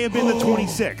thought it may have been the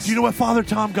 26th. Do you know what Father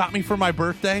Tom got me for my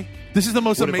birthday? This is the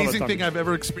most amazing thing I've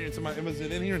ever experienced. Is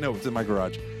it in here? No, it's in my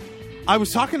garage. I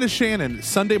was talking to Shannon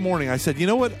Sunday morning. I said, you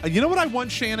know what I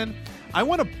want, Shannon? I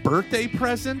want a birthday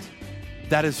present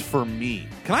that is for me.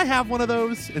 Can I have one of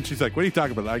those? And she's like, what are you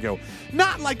talking about? I go,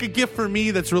 not like a gift for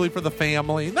me that's really for the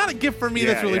family. Not a gift for me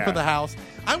that's really for the house.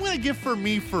 I want a gift for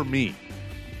me.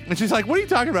 And she's like, what are you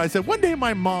talking about? I said, one day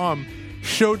my mom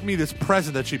showed me this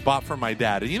present that she bought for my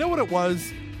dad. And you know what it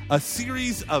was? A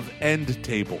series of end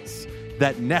tables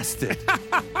that nested.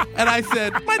 And I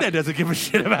said, my dad doesn't give a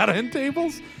shit about end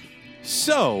tables.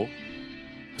 So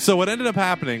what ended up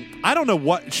happening, I don't know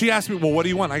what. She asked me, well, what do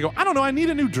you want? I go, I don't know. I need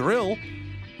a new drill.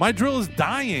 My drill is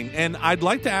dying, and I'd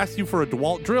like to ask you for a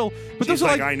DeWalt drill. But those are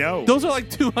like, I know. Those are like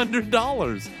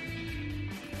 $200.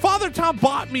 Father Tom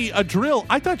bought me a drill.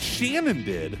 I thought Shannon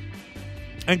did,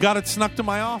 and got it snuck to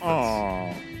my office.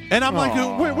 Aww. And I'm like,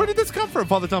 where did this come from?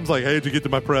 Father Tom's like, hey, did you get to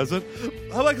my present?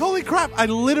 I'm like, holy crap. I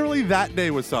literally that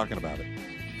day was talking about it.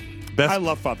 I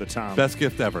love Father Tom. Best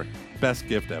gift ever. Best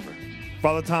gift ever.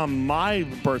 Father Tom, my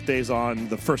birthday's on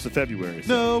the 1st of February.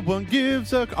 So. No one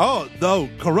gives a... Oh, no,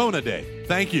 Corona Day.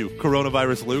 Thank you,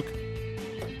 Coronavirus Luke.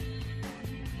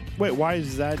 Wait, why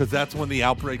is that? Because that's when the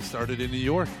outbreak started in New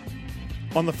York.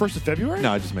 On the 1st of February?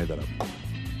 No, I just made that up.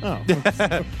 Oh.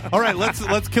 All right,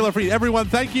 let's kill it for you. Everyone,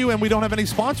 thank you. And we don't have any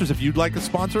sponsors. If you'd like to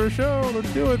sponsor a show,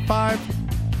 let's do it. 5,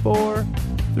 4,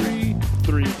 3,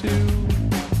 2, 1.